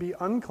children would be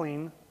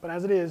unclean, but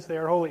as it is, they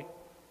are holy."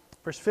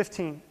 Verse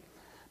 15,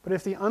 "But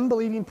if the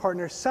unbelieving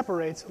partner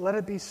separates, let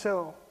it be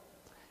so.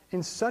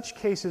 In such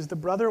cases, the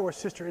brother or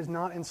sister is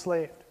not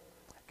enslaved.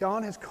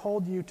 God has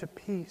called you to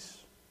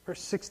peace."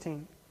 Verse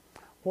 16,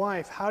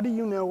 "Wife, how do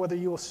you know whether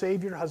you will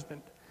save your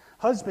husband?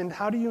 Husband,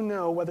 how do you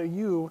know whether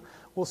you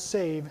will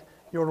save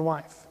your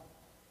wife?"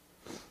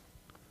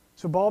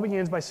 So Paul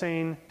begins by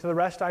saying, "To the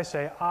rest I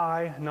say,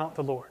 I, not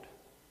the Lord."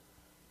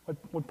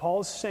 What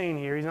Paul is saying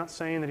here, he's not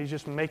saying that he's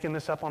just making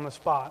this up on the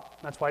spot.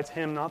 That's why it's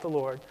him, not the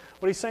Lord.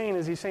 What he's saying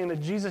is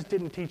that Jesus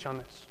didn't teach on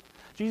this.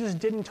 Jesus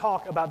didn't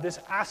talk about this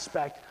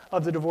aspect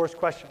of the divorce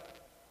question.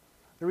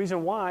 The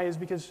reason why is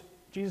because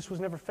Jesus was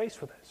never faced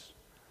with this.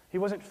 He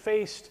wasn't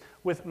faced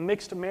with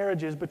mixed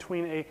marriages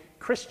between a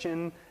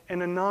Christian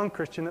and a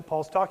non-Christian that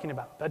Paul's talking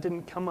about. That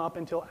didn't come up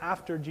until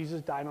after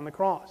Jesus died on the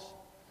cross.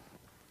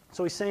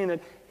 So he's saying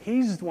that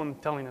he's the one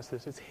telling us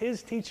this. It's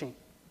his teaching.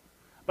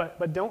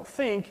 But don't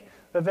think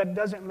that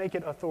doesn't make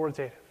it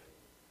authoritative.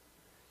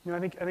 You know,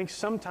 I think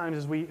sometimes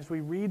as we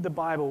read the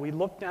Bible, we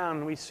look down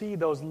and we see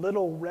those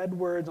little red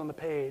words on the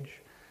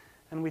page,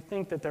 and we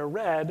think that they're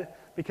red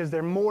because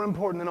they're more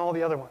important than all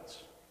the other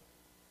ones.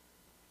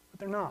 But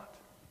they're not.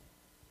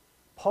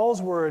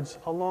 Paul's words,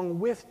 along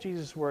with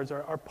Jesus' words,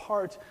 are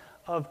part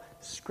of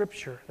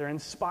Scripture. They're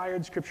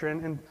inspired Scripture.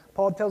 And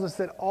Paul tells us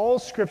that all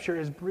Scripture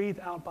is breathed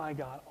out by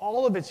God.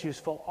 All of it's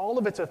useful. All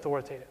of it's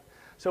authoritative.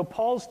 So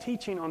Paul's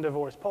teaching on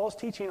divorce, Paul's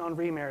teaching on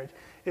remarriage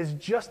is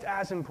just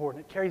as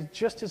important. It carries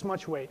just as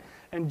much weight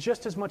and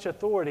just as much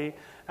authority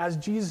as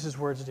Jesus'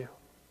 words do.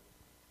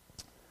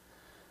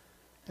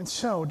 And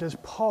so, does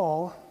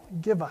Paul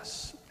give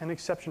us an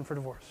exception for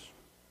divorce?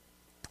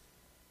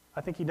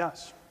 I think he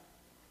does.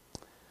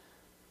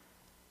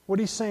 What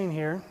he's saying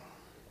here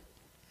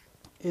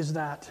is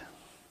that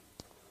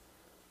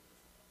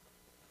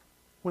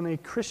when a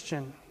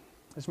Christian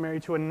is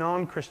married to a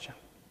non-Christian,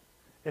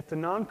 if the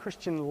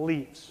non-Christian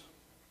leaves,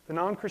 the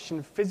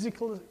non-Christian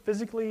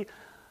physically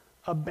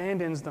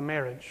abandons the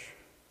marriage,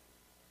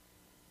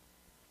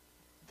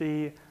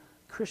 the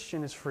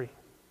Christian is free.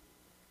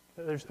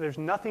 There's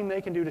nothing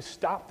they can do to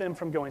stop them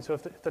from going. So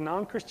if the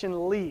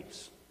non-Christian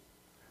leaves,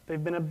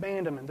 they've been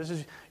abandonment. This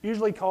is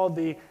usually called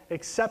the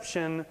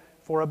exception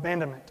for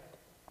abandonment.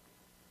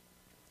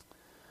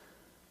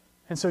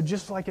 And so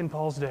just like in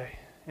Paul's day,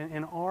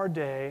 in our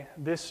day,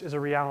 this is a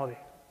reality.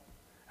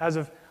 As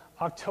of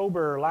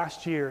October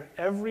last year,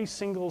 every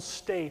single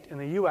state in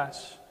the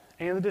U.S.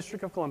 and the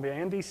District of Columbia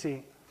and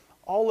D.C.,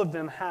 all of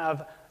them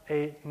have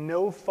a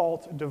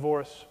no-fault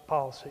divorce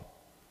policy.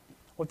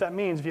 What that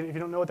means, if you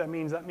don't know what that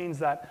means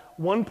that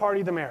one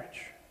party of the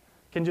marriage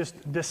can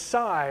just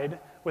decide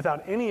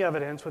without any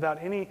evidence,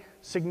 without any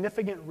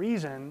significant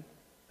reason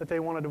that they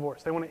want a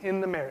divorce. They want to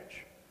end the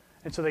marriage.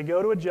 And so they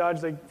go to a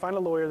judge, they find a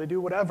lawyer, they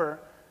do whatever,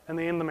 and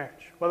they end the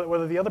marriage,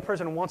 whether the other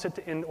person wants it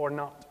to end or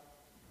not.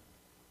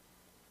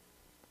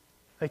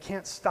 They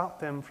can't stop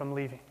them from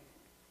leaving.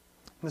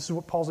 And this is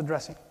what Paul's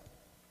addressing.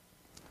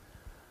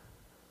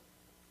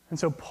 And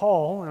so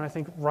Paul, and I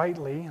think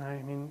rightly,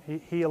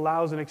 he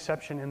allows an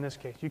exception in this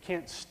case. You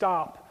can't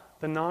stop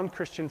the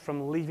non-Christian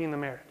from leaving the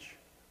marriage.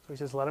 So he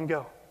says, let him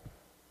go.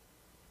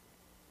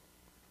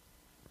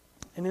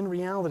 And in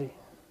reality,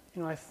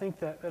 I think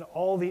that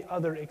all the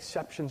other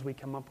exceptions we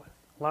come up with,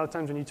 a lot of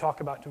times when you talk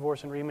about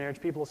divorce and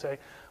remarriage, people will say,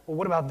 well,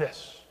 what about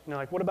this?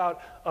 What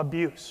about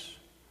abuse?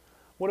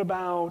 What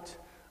about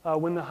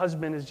when the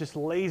husband is just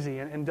lazy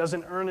and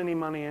doesn't earn any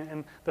money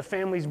and the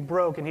family's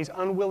broke and he's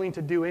unwilling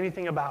to do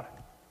anything about it?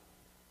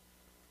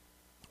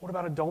 What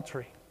about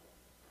adultery?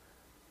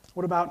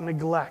 What about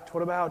neglect?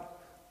 What about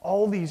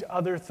all these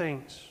other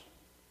things?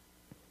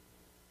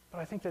 But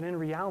I think that in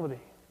reality,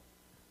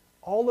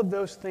 all of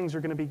those things are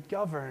going to be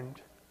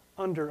governed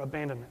under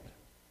abandonment.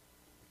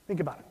 Think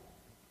about it.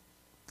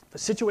 The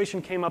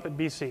situation came up at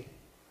BC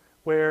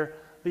where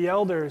the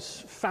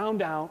elders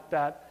found out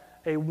that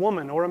a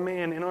woman or a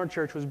man in our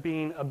church was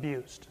being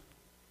abused.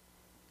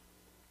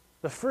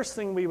 The first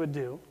thing we would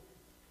do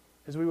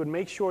is we would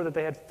make sure that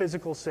they had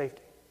physical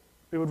safety.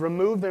 We would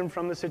remove them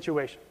from the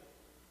situation.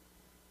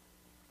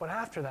 But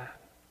after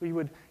that, we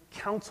would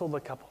counsel the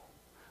couple.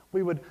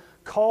 We would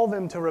call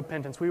them to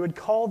repentance. We would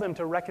call them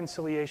to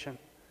reconciliation.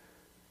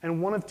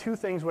 And one of two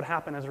things would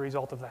happen as a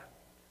result of that.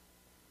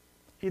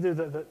 Either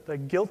the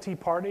guilty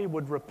party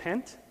would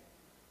repent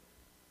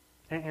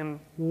and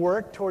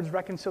work towards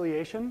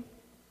reconciliation,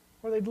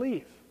 or they'd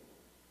leave.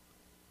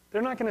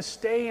 They're not going to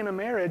stay in a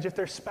marriage if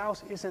their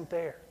spouse isn't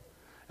there.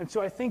 And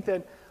so I think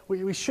that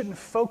we shouldn't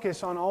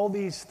focus on all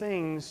these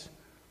things.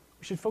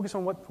 We should focus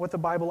on what the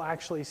Bible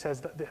actually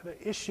says, the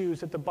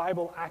issues that the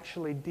Bible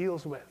actually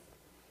deals with.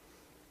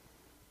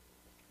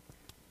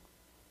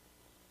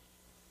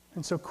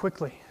 And so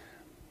quickly,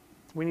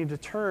 we need to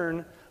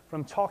turn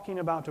from talking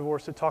about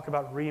divorce to talk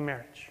about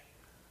remarriage.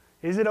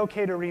 Is it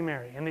okay to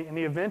remarry? In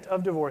the event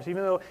of divorce,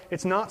 even though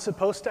it's not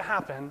supposed to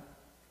happen,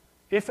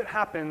 if it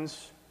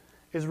happens,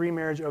 is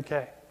remarriage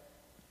okay?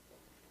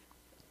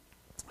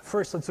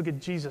 First, let's look at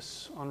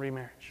Jesus on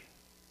remarriage.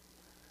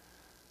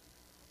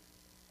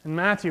 In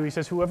Matthew, he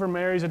says, whoever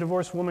marries a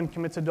divorced woman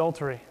commits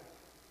adultery.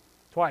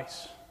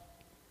 Twice.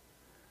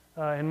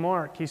 In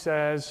Mark, he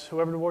says,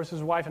 whoever divorces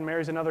his wife and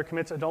marries another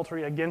commits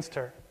adultery against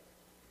her.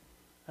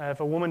 If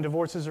a woman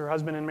divorces her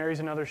husband and marries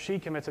another, she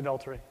commits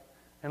adultery.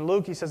 In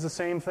Luke, he says the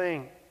same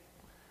thing.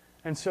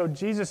 And so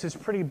Jesus is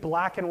pretty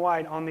black and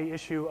white on the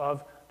issue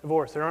of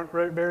divorce. There aren't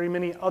very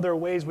many other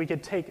ways we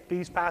could take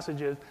these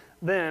passages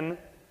than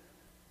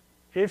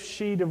if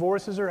she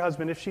divorces her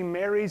husband, if she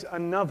marries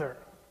another,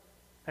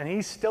 and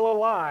he's still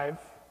alive,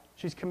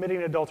 she's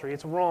committing adultery.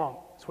 It's wrong.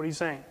 That's what he's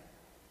saying.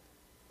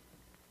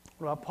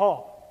 What about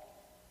Paul?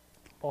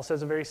 Paul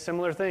says a very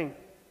similar thing.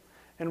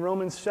 In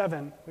Romans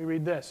 7, we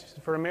read this. He says,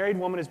 for a married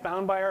woman is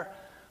bound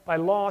by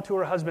law to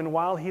her husband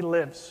while he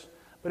lives.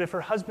 But if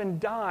her husband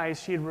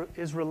dies, she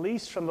is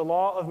released from the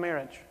law of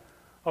marriage.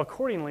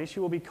 Accordingly, she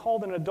will be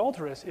called an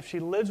adulteress if she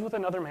lives with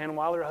another man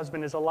while her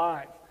husband is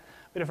alive.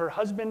 But if her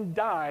husband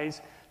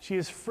dies, she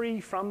is free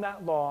from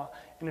that law,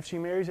 and if she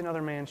marries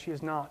another man, she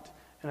is not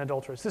an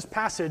adulteress. This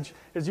passage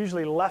is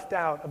usually left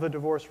out of the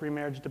divorce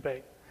remarriage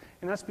debate.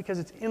 And that's because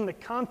it's in the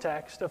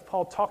context of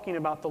Paul talking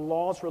about the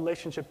law's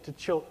relationship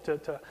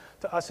to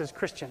us as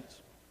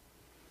Christians.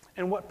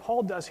 And what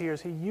Paul does here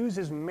is he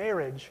uses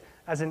marriage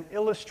as an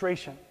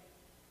illustration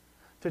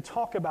to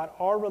talk about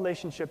our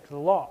relationship to the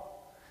law.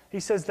 He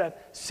says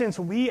that since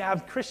we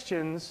as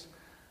Christians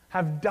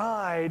have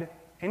died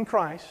in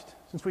Christ,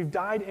 since we've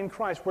died in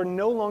Christ, we're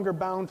no longer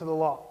bound to the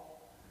law.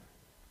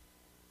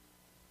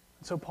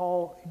 And so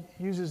Paul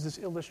uses this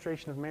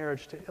illustration of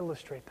marriage to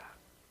illustrate that.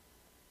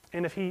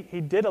 And if he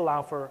did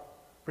allow for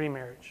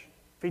remarriage,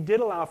 if he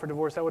did allow for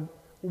divorce, that would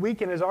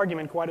weaken his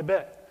argument quite a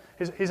bit.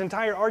 His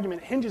entire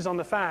argument hinges on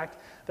the fact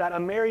that a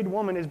married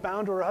woman is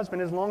bound to her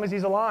husband as long as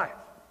he's alive.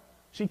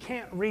 She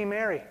can't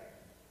remarry.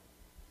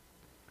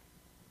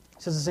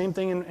 He says the same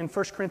thing in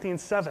 1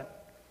 Corinthians 7.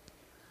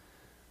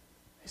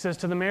 He says,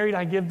 to the married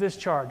I give this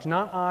charge,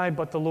 not I,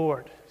 but the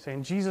Lord.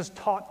 Saying, Jesus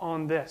taught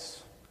on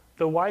this.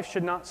 The wife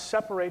should not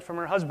separate from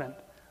her husband.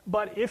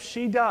 But if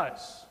she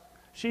does,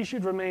 she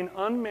should remain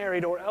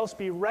unmarried or else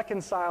be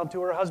reconciled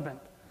to her husband.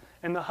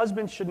 And the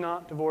husband should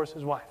not divorce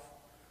his wife.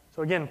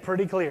 So again,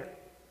 pretty clear.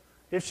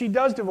 If she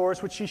does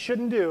divorce, which she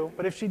shouldn't do,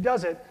 but if she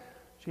does it,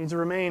 she needs to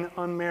remain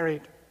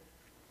unmarried.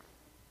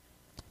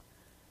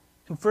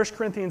 In 1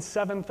 Corinthians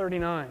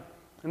 7:39,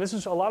 and this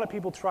is a lot of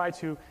people try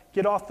to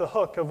get off the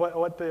hook of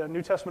what the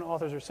New Testament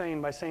authors are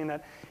saying by saying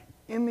that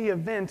in the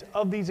event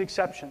of these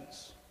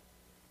exceptions,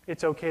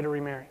 it's okay to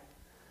remarry.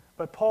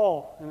 But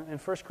Paul, in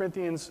 1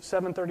 Corinthians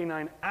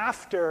 7:39,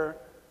 after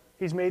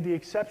he's made the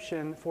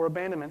exception for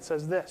abandonment,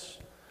 says this,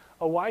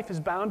 a wife is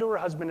bound to her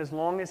husband as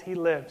long as he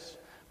lives,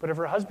 but if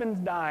her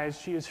husband dies,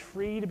 she is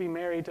free to be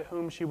married to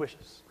whom she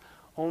wishes,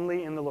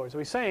 only in the Lord. So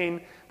he's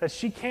saying that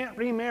she can't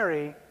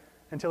remarry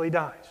until he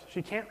dies.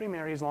 She can't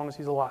remarry as long as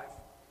he's alive.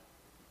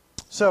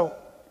 So,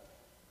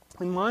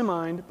 in my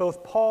mind,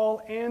 both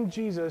Paul and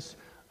Jesus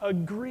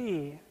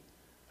agree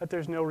that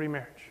there's no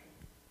remarriage.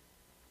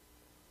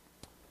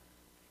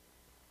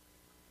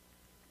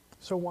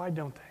 So why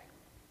don't they?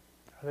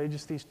 Are they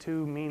just these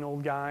two mean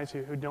old guys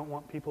who don't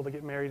want people to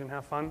get married and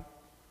have fun?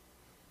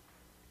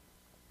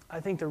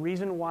 I think the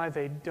reason why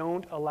they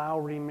don't allow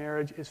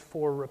remarriage is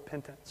for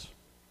repentance.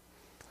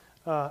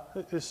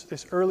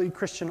 This early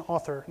Christian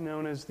author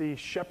known as the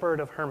Shepherd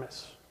of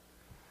Hermas,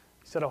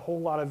 he said a whole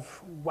lot of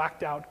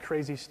whacked out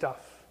crazy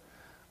stuff.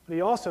 But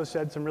he also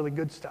said some really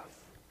good stuff.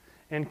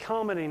 And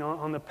commenting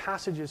on the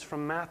passages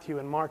from Matthew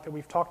and Mark that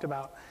we've talked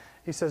about,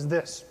 he says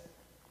this,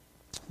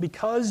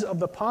 because of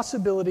the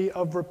possibility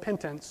of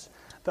repentance,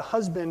 the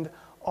husband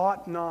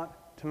ought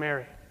not to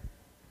marry.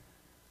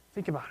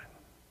 Think about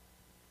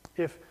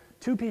it. If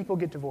two people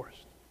get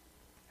divorced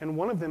and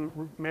one of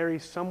them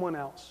marries someone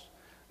else,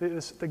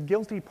 the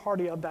guilty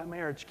party of that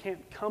marriage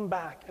can't come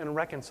back and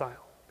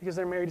reconcile because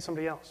they're married to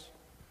somebody else.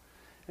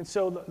 And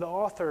so the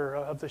author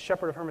of the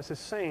Shepherd of Hermas is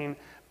saying,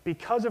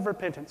 because of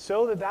repentance,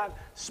 so that that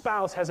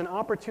spouse has an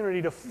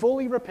opportunity to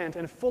fully repent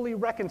and fully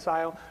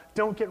reconcile,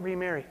 don't get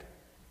remarried.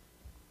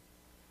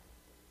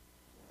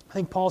 I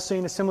think Paul's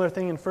saying a similar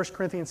thing in 1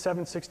 Corinthians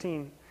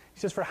 7:16. He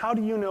says, for how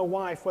do you know,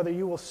 wife, whether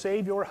you will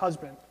save your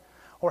husband?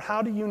 Or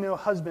how do you know,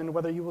 husband,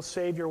 whether you will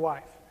save your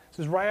wife? This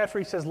is right after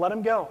he says, let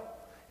them go.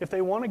 If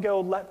they want to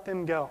go, let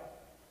them go.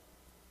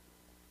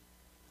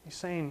 He's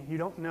saying, you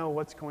don't know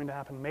what's going to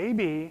happen.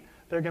 Maybe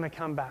they're going to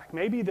come back.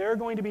 Maybe they're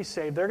going to be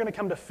saved. They're going to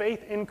come to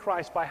faith in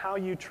Christ by how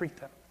you treat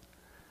them.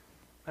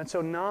 And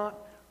so not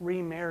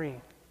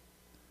remarrying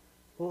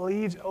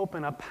leaves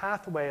open a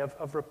pathway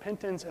of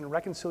repentance and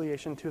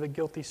reconciliation to the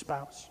guilty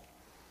spouse.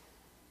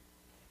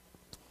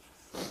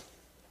 All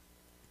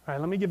right,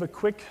 let me give a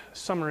quick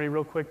summary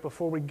real quick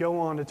before we go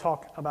on to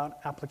talk about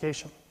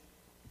application.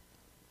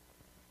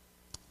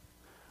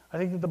 I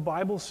think that the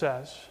Bible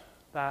says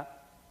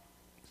that,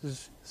 this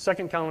is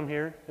second column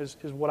here, is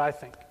what I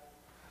think.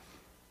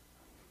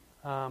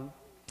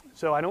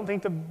 So I don't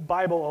think the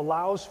Bible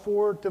allows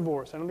for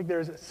divorce. I don't think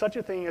there is such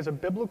a thing as a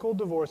biblical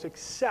divorce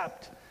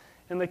except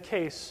in the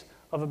case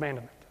of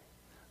abandonment.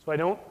 So I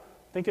don't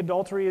think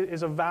adultery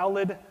is a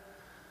valid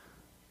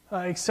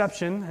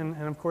exception,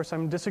 and of course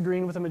I'm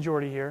disagreeing with the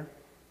majority here,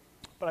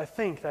 but I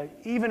think that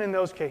even in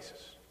those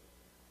cases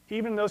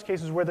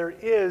where there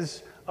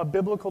is a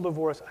biblical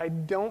divorce, I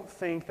don't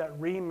think that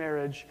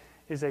remarriage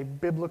is a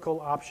biblical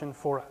option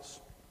for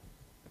us.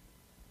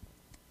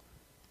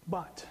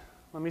 But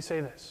let me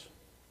say this.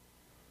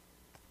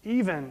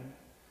 Even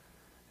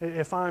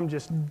if I'm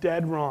just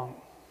dead wrong,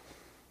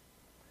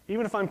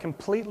 even if I'm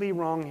completely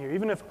wrong here,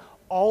 even if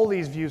all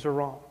these views are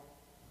wrong,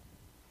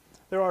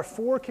 there are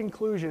 4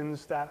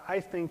 conclusions that I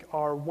think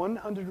are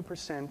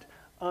 100%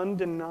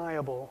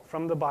 undeniable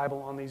from the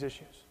Bible on these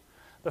issues.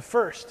 The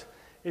first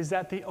is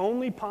that the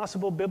only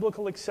possible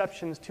biblical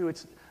exceptions to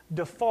its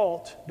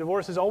default,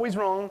 divorce is always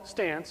wrong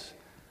stance,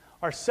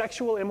 are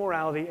sexual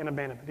immorality and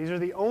abandonment. These are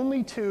the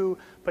only 2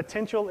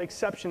 potential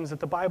exceptions that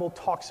the Bible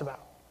talks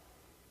about.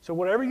 So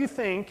whatever you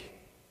think,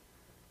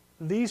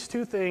 these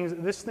 2 things,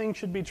 this thing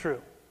should be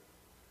true.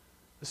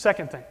 The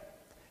second thing,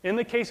 in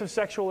the case of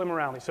sexual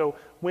immorality, so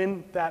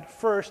when that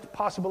first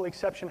possible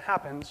exception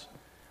happens,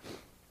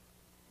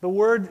 the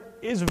word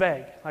is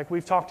vague, like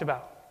we've talked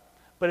about,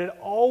 but it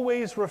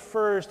always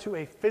refers to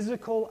a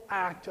physical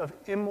act of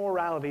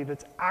immorality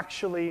that's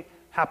actually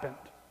happened.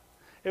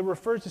 It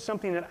refers to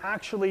something that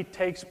actually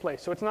takes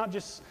place. So it's not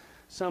just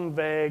some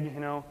vague,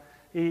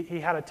 he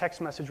had a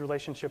text message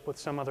relationship with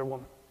some other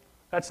woman.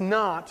 That's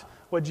not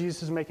what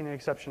Jesus is making an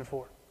exception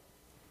for.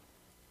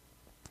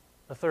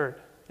 The third,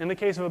 in the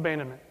case of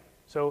abandonment,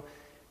 so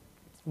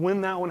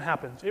when that one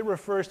happens, it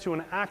refers to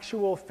an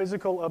actual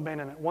physical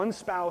abandonment. One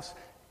spouse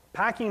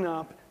packing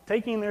up,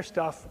 taking their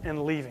stuff,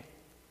 and leaving.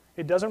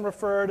 It doesn't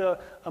refer to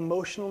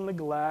emotional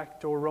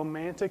neglect or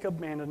romantic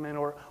abandonment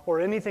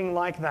or anything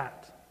like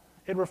that.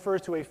 It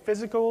refers to a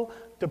physical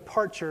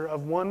departure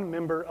of one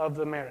member of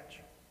the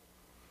marriage.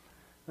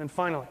 And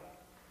finally,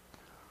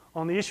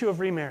 on the issue of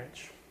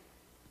remarriage,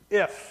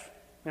 if,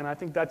 and I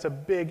think that's a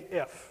big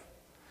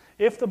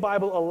if the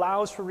Bible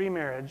allows for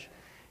remarriage,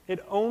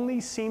 it only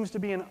seems to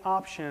be an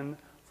option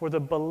for the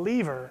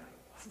believer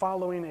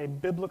following a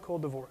biblical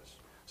divorce.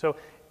 So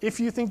if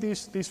you think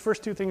these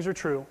first 2 things are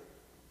true,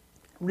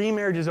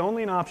 remarriage is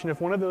only an option if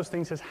one of those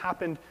things has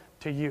happened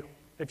to you.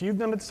 If you've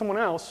done it to someone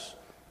else,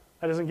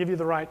 that doesn't give you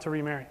the right to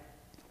remarry.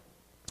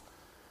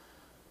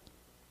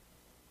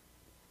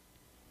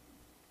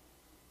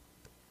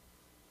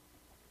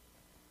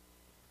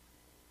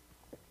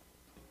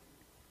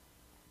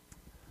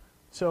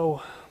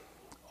 So,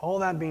 all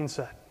that being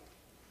said,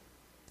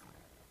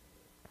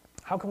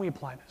 how can we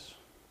apply this?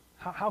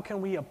 How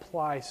can we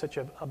apply such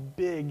a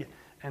big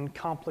and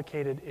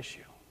complicated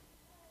issue?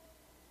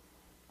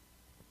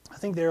 I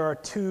think there are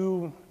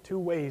two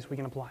ways we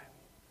can apply it.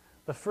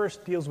 The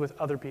first deals with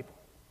other people.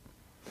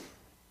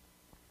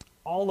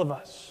 All of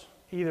us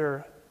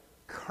either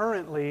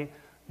currently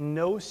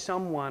know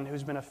someone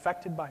who's been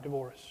affected by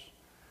divorce,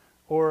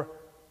 or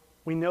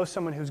we know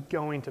someone who's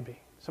going to be,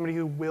 somebody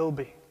who will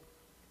be.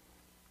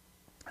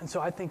 And so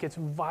I think it's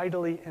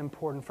vitally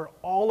important for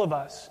all of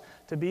us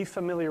to be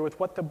familiar with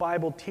what the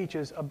Bible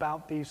teaches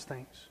about these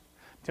things.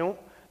 Don't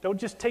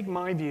just take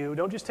my view.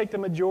 Don't just take the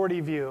majority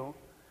view.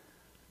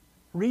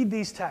 Read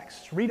these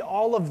texts. Read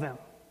all of them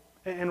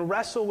and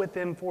wrestle with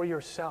them for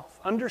yourself.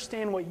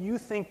 Understand what you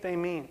think they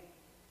mean.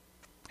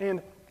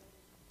 And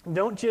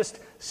don't just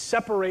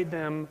separate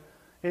them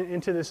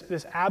into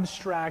this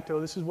abstract,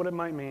 this is what it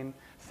might mean.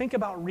 Think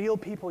about real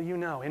people you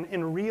know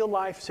in real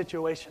life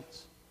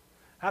situations.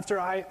 After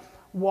I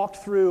walked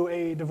through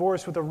a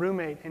divorce with a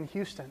roommate in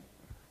Houston,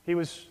 he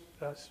was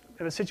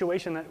in a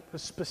situation that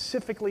was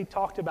specifically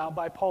talked about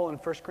by Paul in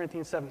 1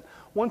 Corinthians 7.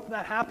 Once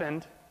that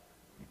happened,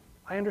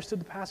 I understood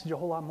the passage a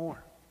whole lot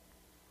more.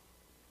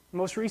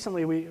 Most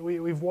recently,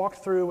 we've walked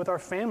through with our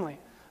family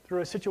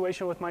through a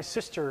situation with my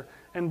sister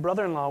and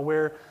brother-in-law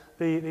where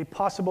the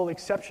possible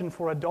exception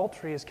for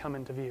adultery has come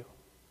into view.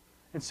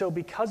 And so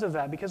because of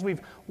that, because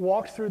we've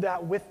walked through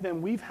that with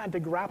them, we've had to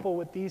grapple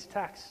with these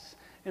texts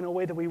in a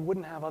way that we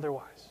wouldn't have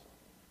otherwise.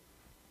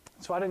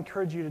 So I'd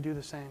encourage you to do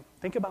the same.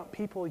 Think about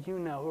people you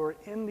know who are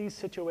in these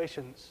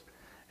situations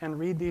and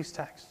read these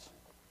texts.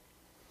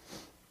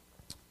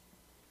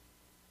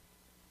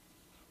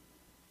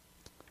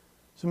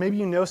 So maybe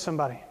you know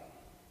somebody,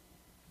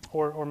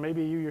 or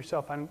maybe you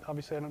yourself.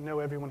 Obviously, I don't know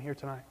everyone here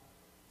tonight.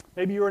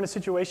 Maybe you're in a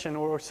situation,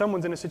 or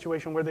someone's in a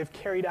situation where they've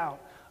carried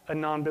out a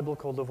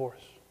non-biblical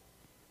divorce.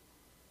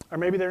 Or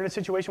maybe they're in a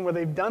situation where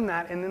they've done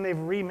that and then they've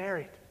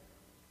remarried.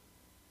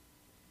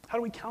 How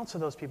do we counsel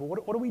those people?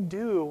 What do we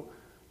do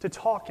to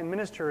talk and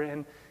minister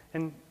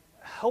and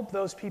help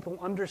those people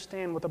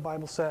understand what the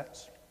Bible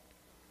says?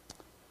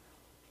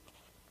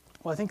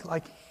 Well, I think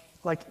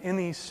like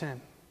any sin,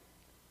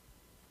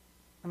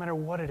 no matter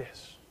what it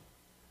is,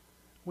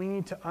 we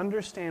need to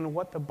understand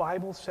what the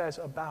Bible says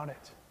about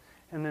it.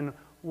 And then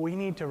we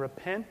need to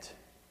repent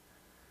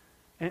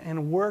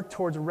and work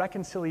towards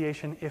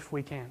reconciliation if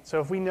we can.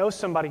 So if we know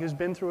somebody who's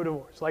been through a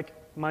divorce, like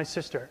my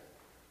sister,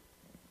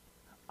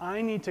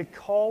 I need to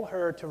call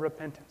her to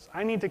repentance.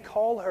 I need to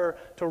call her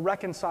to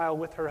reconcile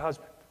with her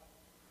husband.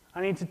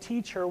 I need to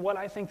teach her what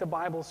I think the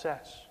Bible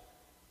says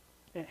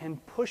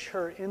and push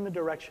her in the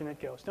direction it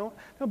goes. Don't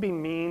be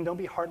mean, don't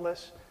be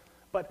heartless,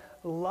 but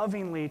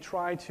lovingly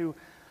try to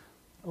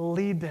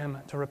lead them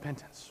to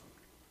repentance.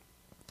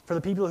 For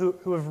the people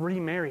who have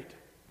remarried,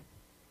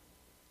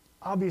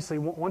 obviously,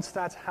 once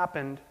that's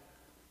happened,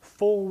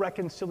 full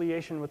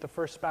reconciliation with the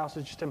first spouse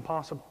is just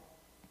impossible.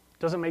 It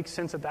doesn't make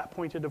sense at that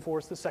point to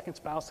divorce the second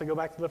spouse, to go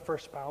back to the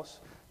first spouse.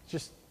 It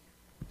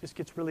just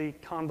gets really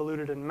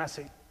convoluted and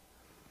messy.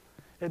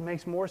 It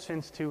makes more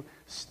sense to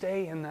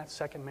stay in that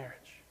second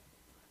marriage,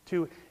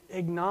 to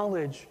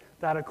acknowledge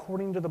that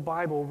according to the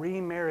Bible,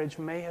 remarriage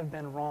may have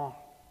been wrong,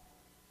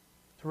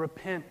 to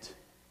repent,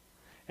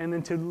 and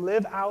then to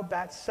live out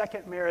that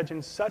second marriage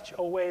in such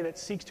a way that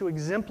seeks to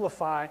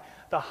exemplify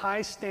the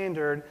high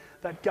standard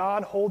that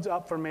God holds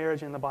up for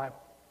marriage in the Bible.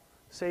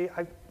 Say,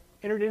 I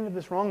entered into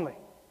this wrongly,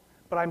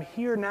 but I'm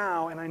here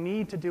now and I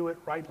need to do it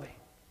rightly.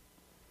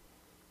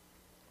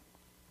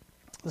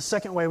 The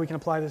second way we can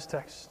apply this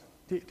text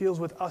deals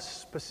with us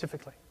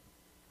specifically.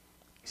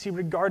 You see,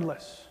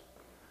 regardless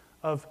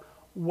of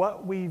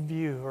what we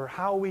view or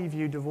how we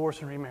view divorce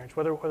and remarriage,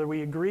 whether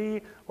we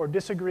agree or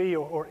disagree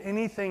or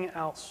anything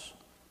else,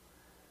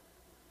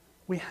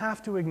 we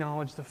have to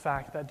acknowledge the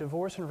fact that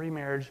divorce and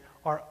remarriage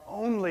are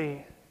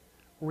only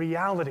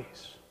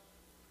realities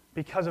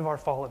because of our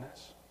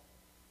fallenness.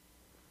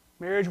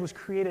 Marriage was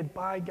created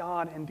by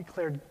God and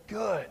declared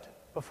good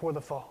before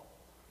the fall.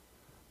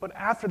 But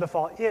after the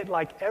fall, it,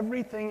 like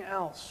everything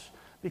else,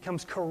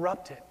 becomes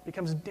corrupted,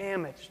 becomes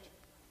damaged.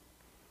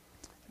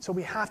 So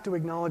we have to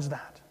acknowledge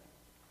that.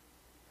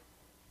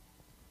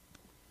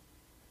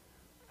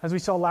 As we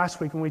saw last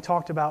week when we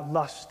talked about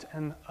lust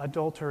and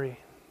adultery,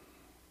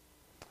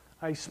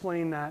 I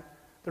explained that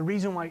the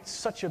reason why it's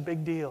such a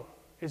big deal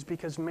is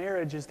because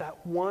marriage is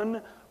that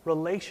one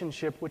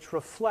relationship which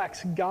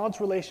reflects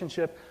God's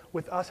relationship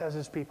with us as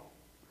His people.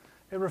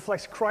 It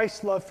reflects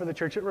Christ's love for the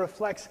church. It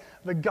reflects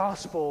the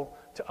gospel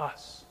to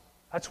us.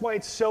 That's why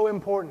it's so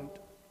important.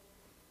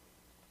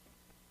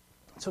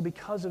 So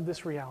because of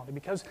this reality,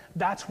 because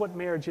that's what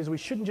marriage is, we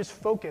shouldn't just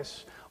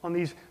focus on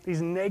these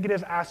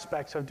negative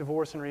aspects of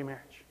divorce and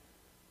remarriage.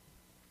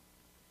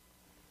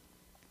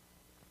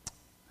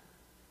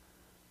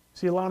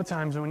 See, a lot of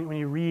times when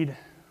you read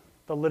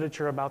the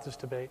literature about this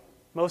debate,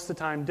 most of the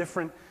time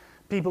different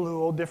people who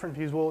hold different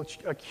views will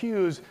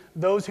accuse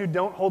those who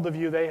don't hold the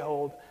view they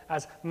hold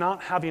as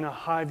not having a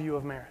high view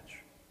of marriage.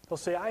 They'll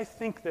say, I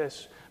think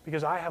this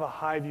because I have a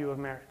high view of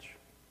marriage.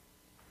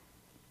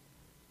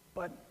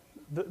 But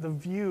the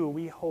view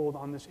we hold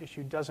on this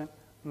issue doesn't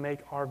make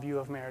our view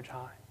of marriage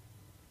high.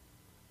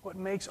 What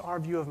makes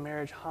our view of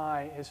marriage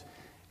high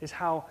is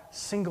how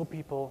single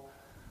people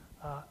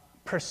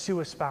pursue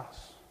a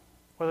spouse,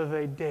 whether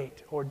they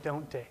date or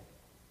don't date.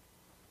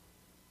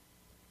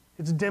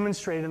 It's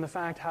demonstrated in the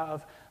fact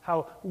of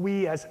how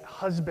we as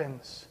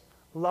husbands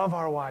love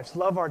our wives,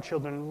 love our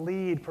children,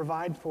 lead,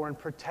 provide for, and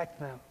protect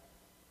them.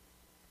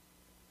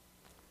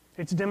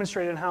 It's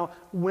demonstrated in how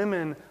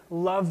women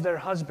love their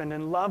husband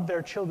and love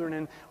their children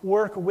and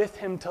work with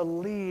him to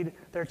lead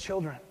their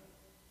children.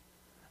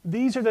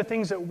 These are the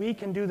things that we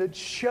can do that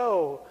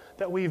show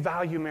that we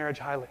value marriage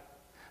highly.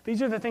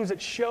 These are the things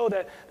that show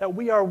that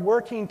we are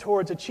working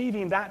towards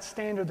achieving that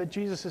standard that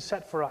Jesus has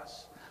set for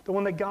us, the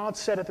one that God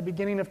set at the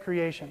beginning of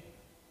creation.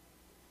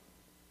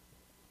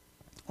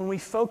 When we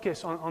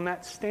focus on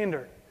that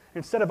standard,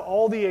 instead of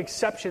all the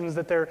exceptions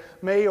that there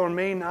may or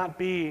may not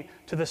be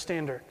to the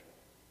standard,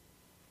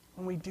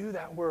 when we do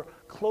that, we're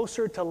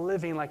closer to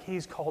living like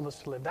He's called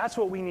us to live. That's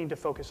what we need to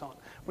focus on.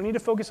 We need to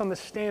focus on the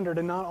standard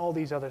and not all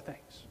these other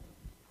things.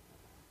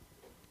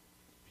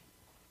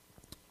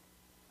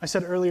 I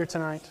said earlier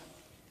tonight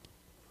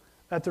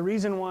that the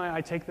reason why I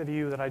take the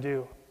view that I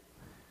do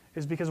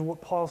is because of what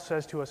Paul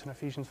says to us in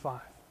Ephesians 5.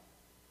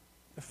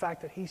 The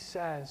fact that he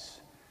says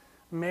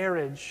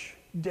marriage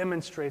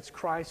demonstrates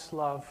Christ's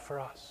love for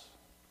us,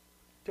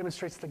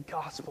 demonstrates the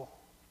gospel.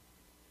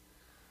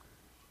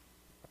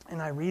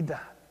 And I read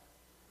that,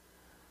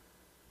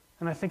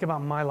 and I think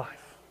about my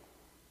life.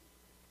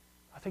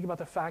 I think about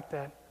the fact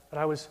that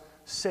I was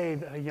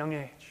saved at a young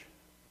age,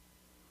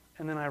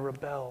 and then I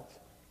rebelled,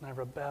 and I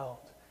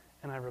rebelled,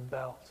 and I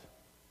rebelled,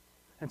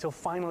 until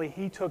finally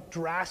He took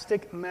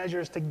drastic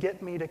measures to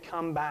get me to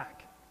come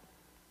back.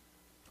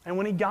 And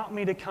when He got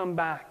me to come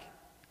back,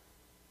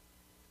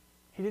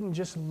 He didn't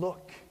just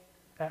look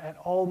at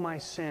all my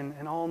sin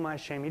and all my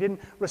shame. He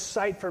didn't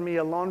recite for me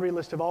a laundry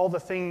list of all the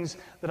things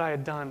that I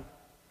had done.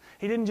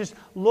 He didn't just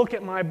look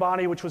at my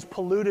body, which was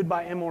polluted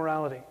by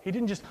immorality. He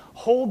didn't just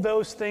hold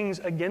those things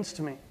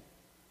against me.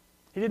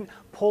 He didn't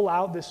pull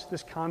out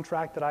this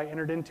contract that I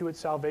entered into at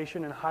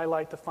salvation and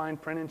highlight the fine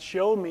print and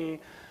show me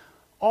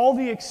all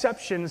the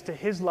exceptions to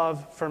His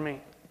love for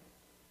me.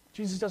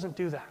 Jesus doesn't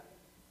do that.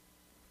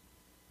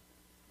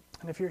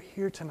 And if you're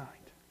here tonight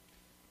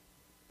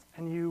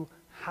and you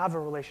have a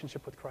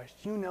relationship with Christ,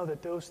 you know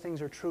that those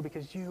things are true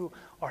because you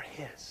are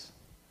His.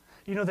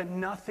 You know that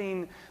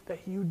nothing that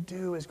you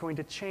do is going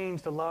to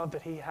change the love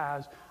that He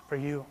has for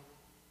you.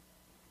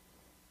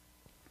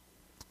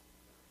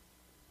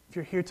 If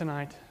you're here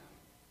tonight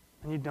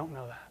and you don't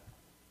know that,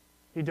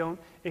 you don't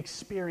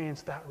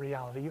experience that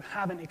reality, you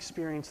haven't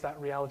experienced that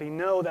reality,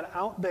 know that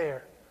out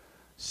there,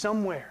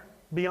 somewhere,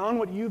 beyond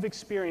what you've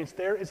experienced,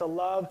 there is a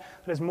love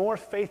that is more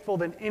faithful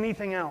than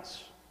anything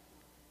else.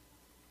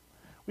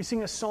 We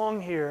sing a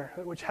song here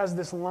which has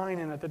this line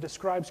in it that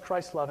describes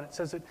Christ's love, and it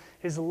says that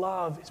His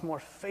love is more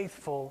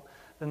faithful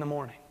than the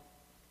morning.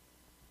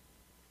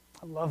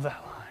 I love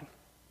that line.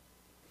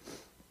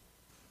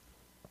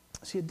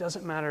 See, it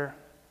doesn't matter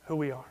who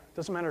we are. It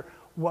doesn't matter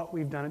what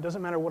we've done. It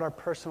doesn't matter what our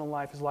personal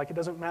life is like. It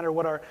doesn't matter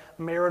what our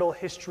marital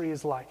history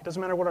is like. It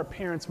doesn't matter what our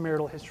parents'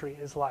 marital history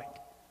is like.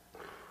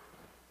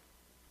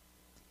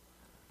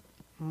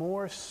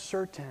 More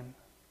certain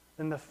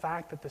than the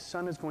fact that the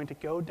sun is going to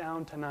go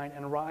down tonight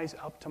and rise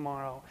up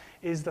tomorrow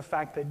is the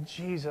fact that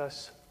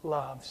Jesus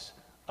loves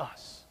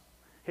us.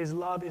 His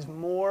love is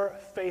more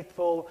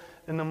faithful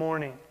than the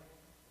morning.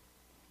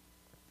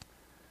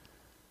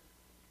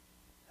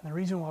 And the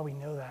reason why we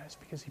know that is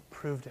because He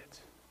proved it.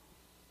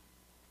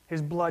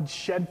 His blood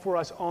shed for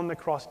us on the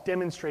cross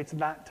demonstrates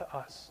that to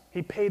us.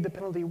 He paid the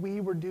penalty we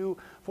were due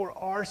for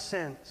our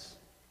sins.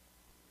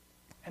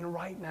 And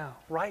right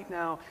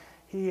now,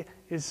 He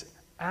is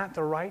at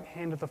the right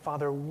hand of the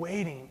Father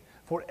waiting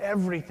for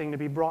everything to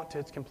be brought to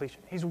its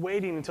completion. He's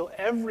waiting until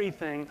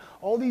everything,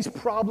 all these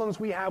problems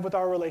we have with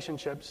our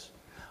relationships,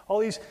 all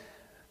these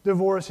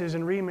divorces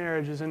and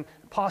remarriages and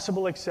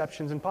possible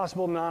exceptions and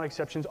possible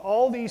non-exceptions,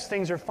 all these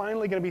things are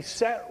finally going to be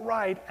set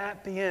right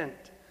at the end.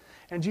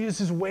 And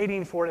Jesus is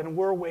waiting for it, and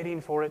we're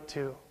waiting for it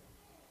too.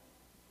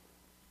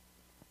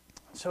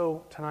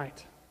 So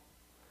tonight,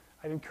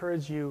 I'd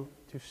encourage you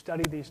to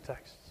study these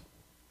texts,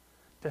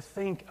 to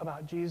think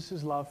about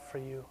Jesus' love for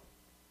you.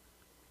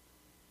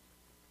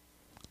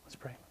 Let's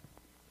pray.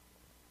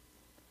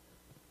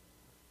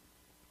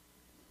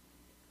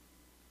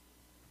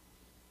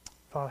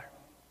 Father,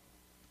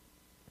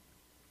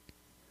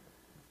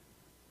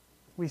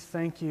 we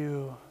thank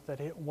You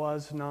that it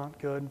was not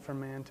good for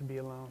man to be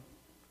alone.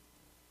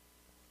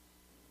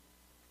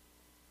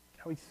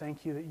 God, we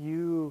thank You that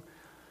You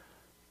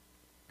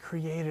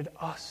created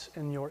us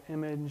in Your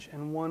image,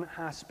 and one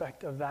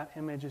aspect of that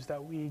image is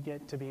that we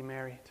get to be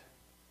married.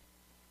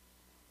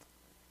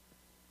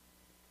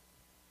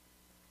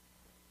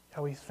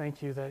 God, we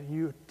thank You that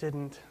You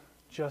didn't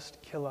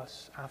just kill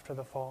us after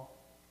the fall.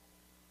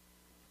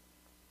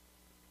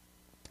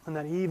 And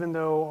that even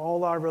though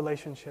all our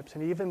relationships,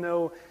 and even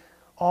though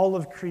all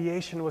of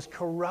creation was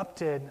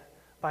corrupted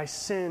by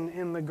sin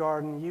in the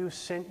garden, You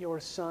sent Your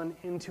Son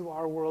into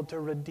our world to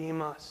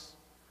redeem us,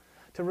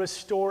 to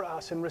restore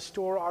us and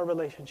restore our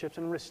relationships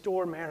and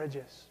restore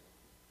marriages.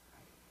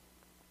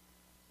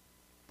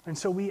 And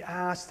so we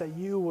ask that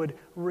You would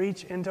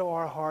reach into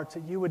our hearts,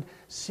 that You would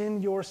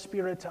send Your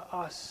Spirit to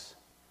us,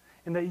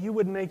 and that You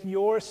would make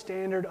Your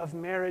standard of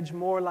marriage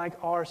more like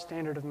our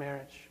standard of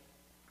marriage.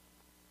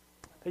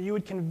 That You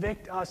would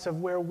convict us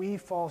of where we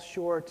fall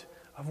short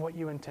of what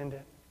You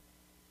intended.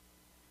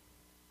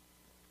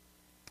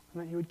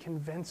 And that You would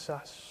convince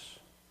us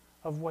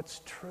of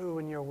what's true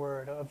in Your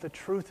word, of the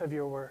truth of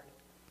Your word.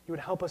 You would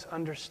help us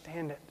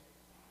understand it.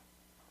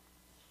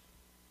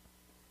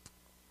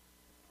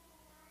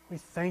 We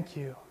thank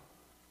You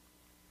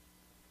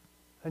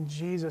that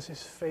Jesus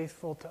is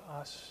faithful to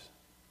us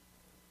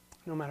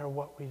no matter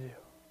what we do.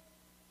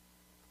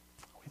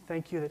 We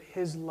thank You that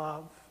His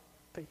love,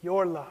 that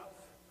Your love,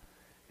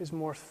 is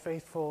more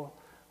faithful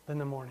than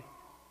the morning.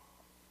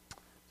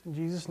 In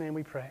Jesus' name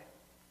we pray.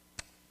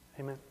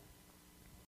 Amen.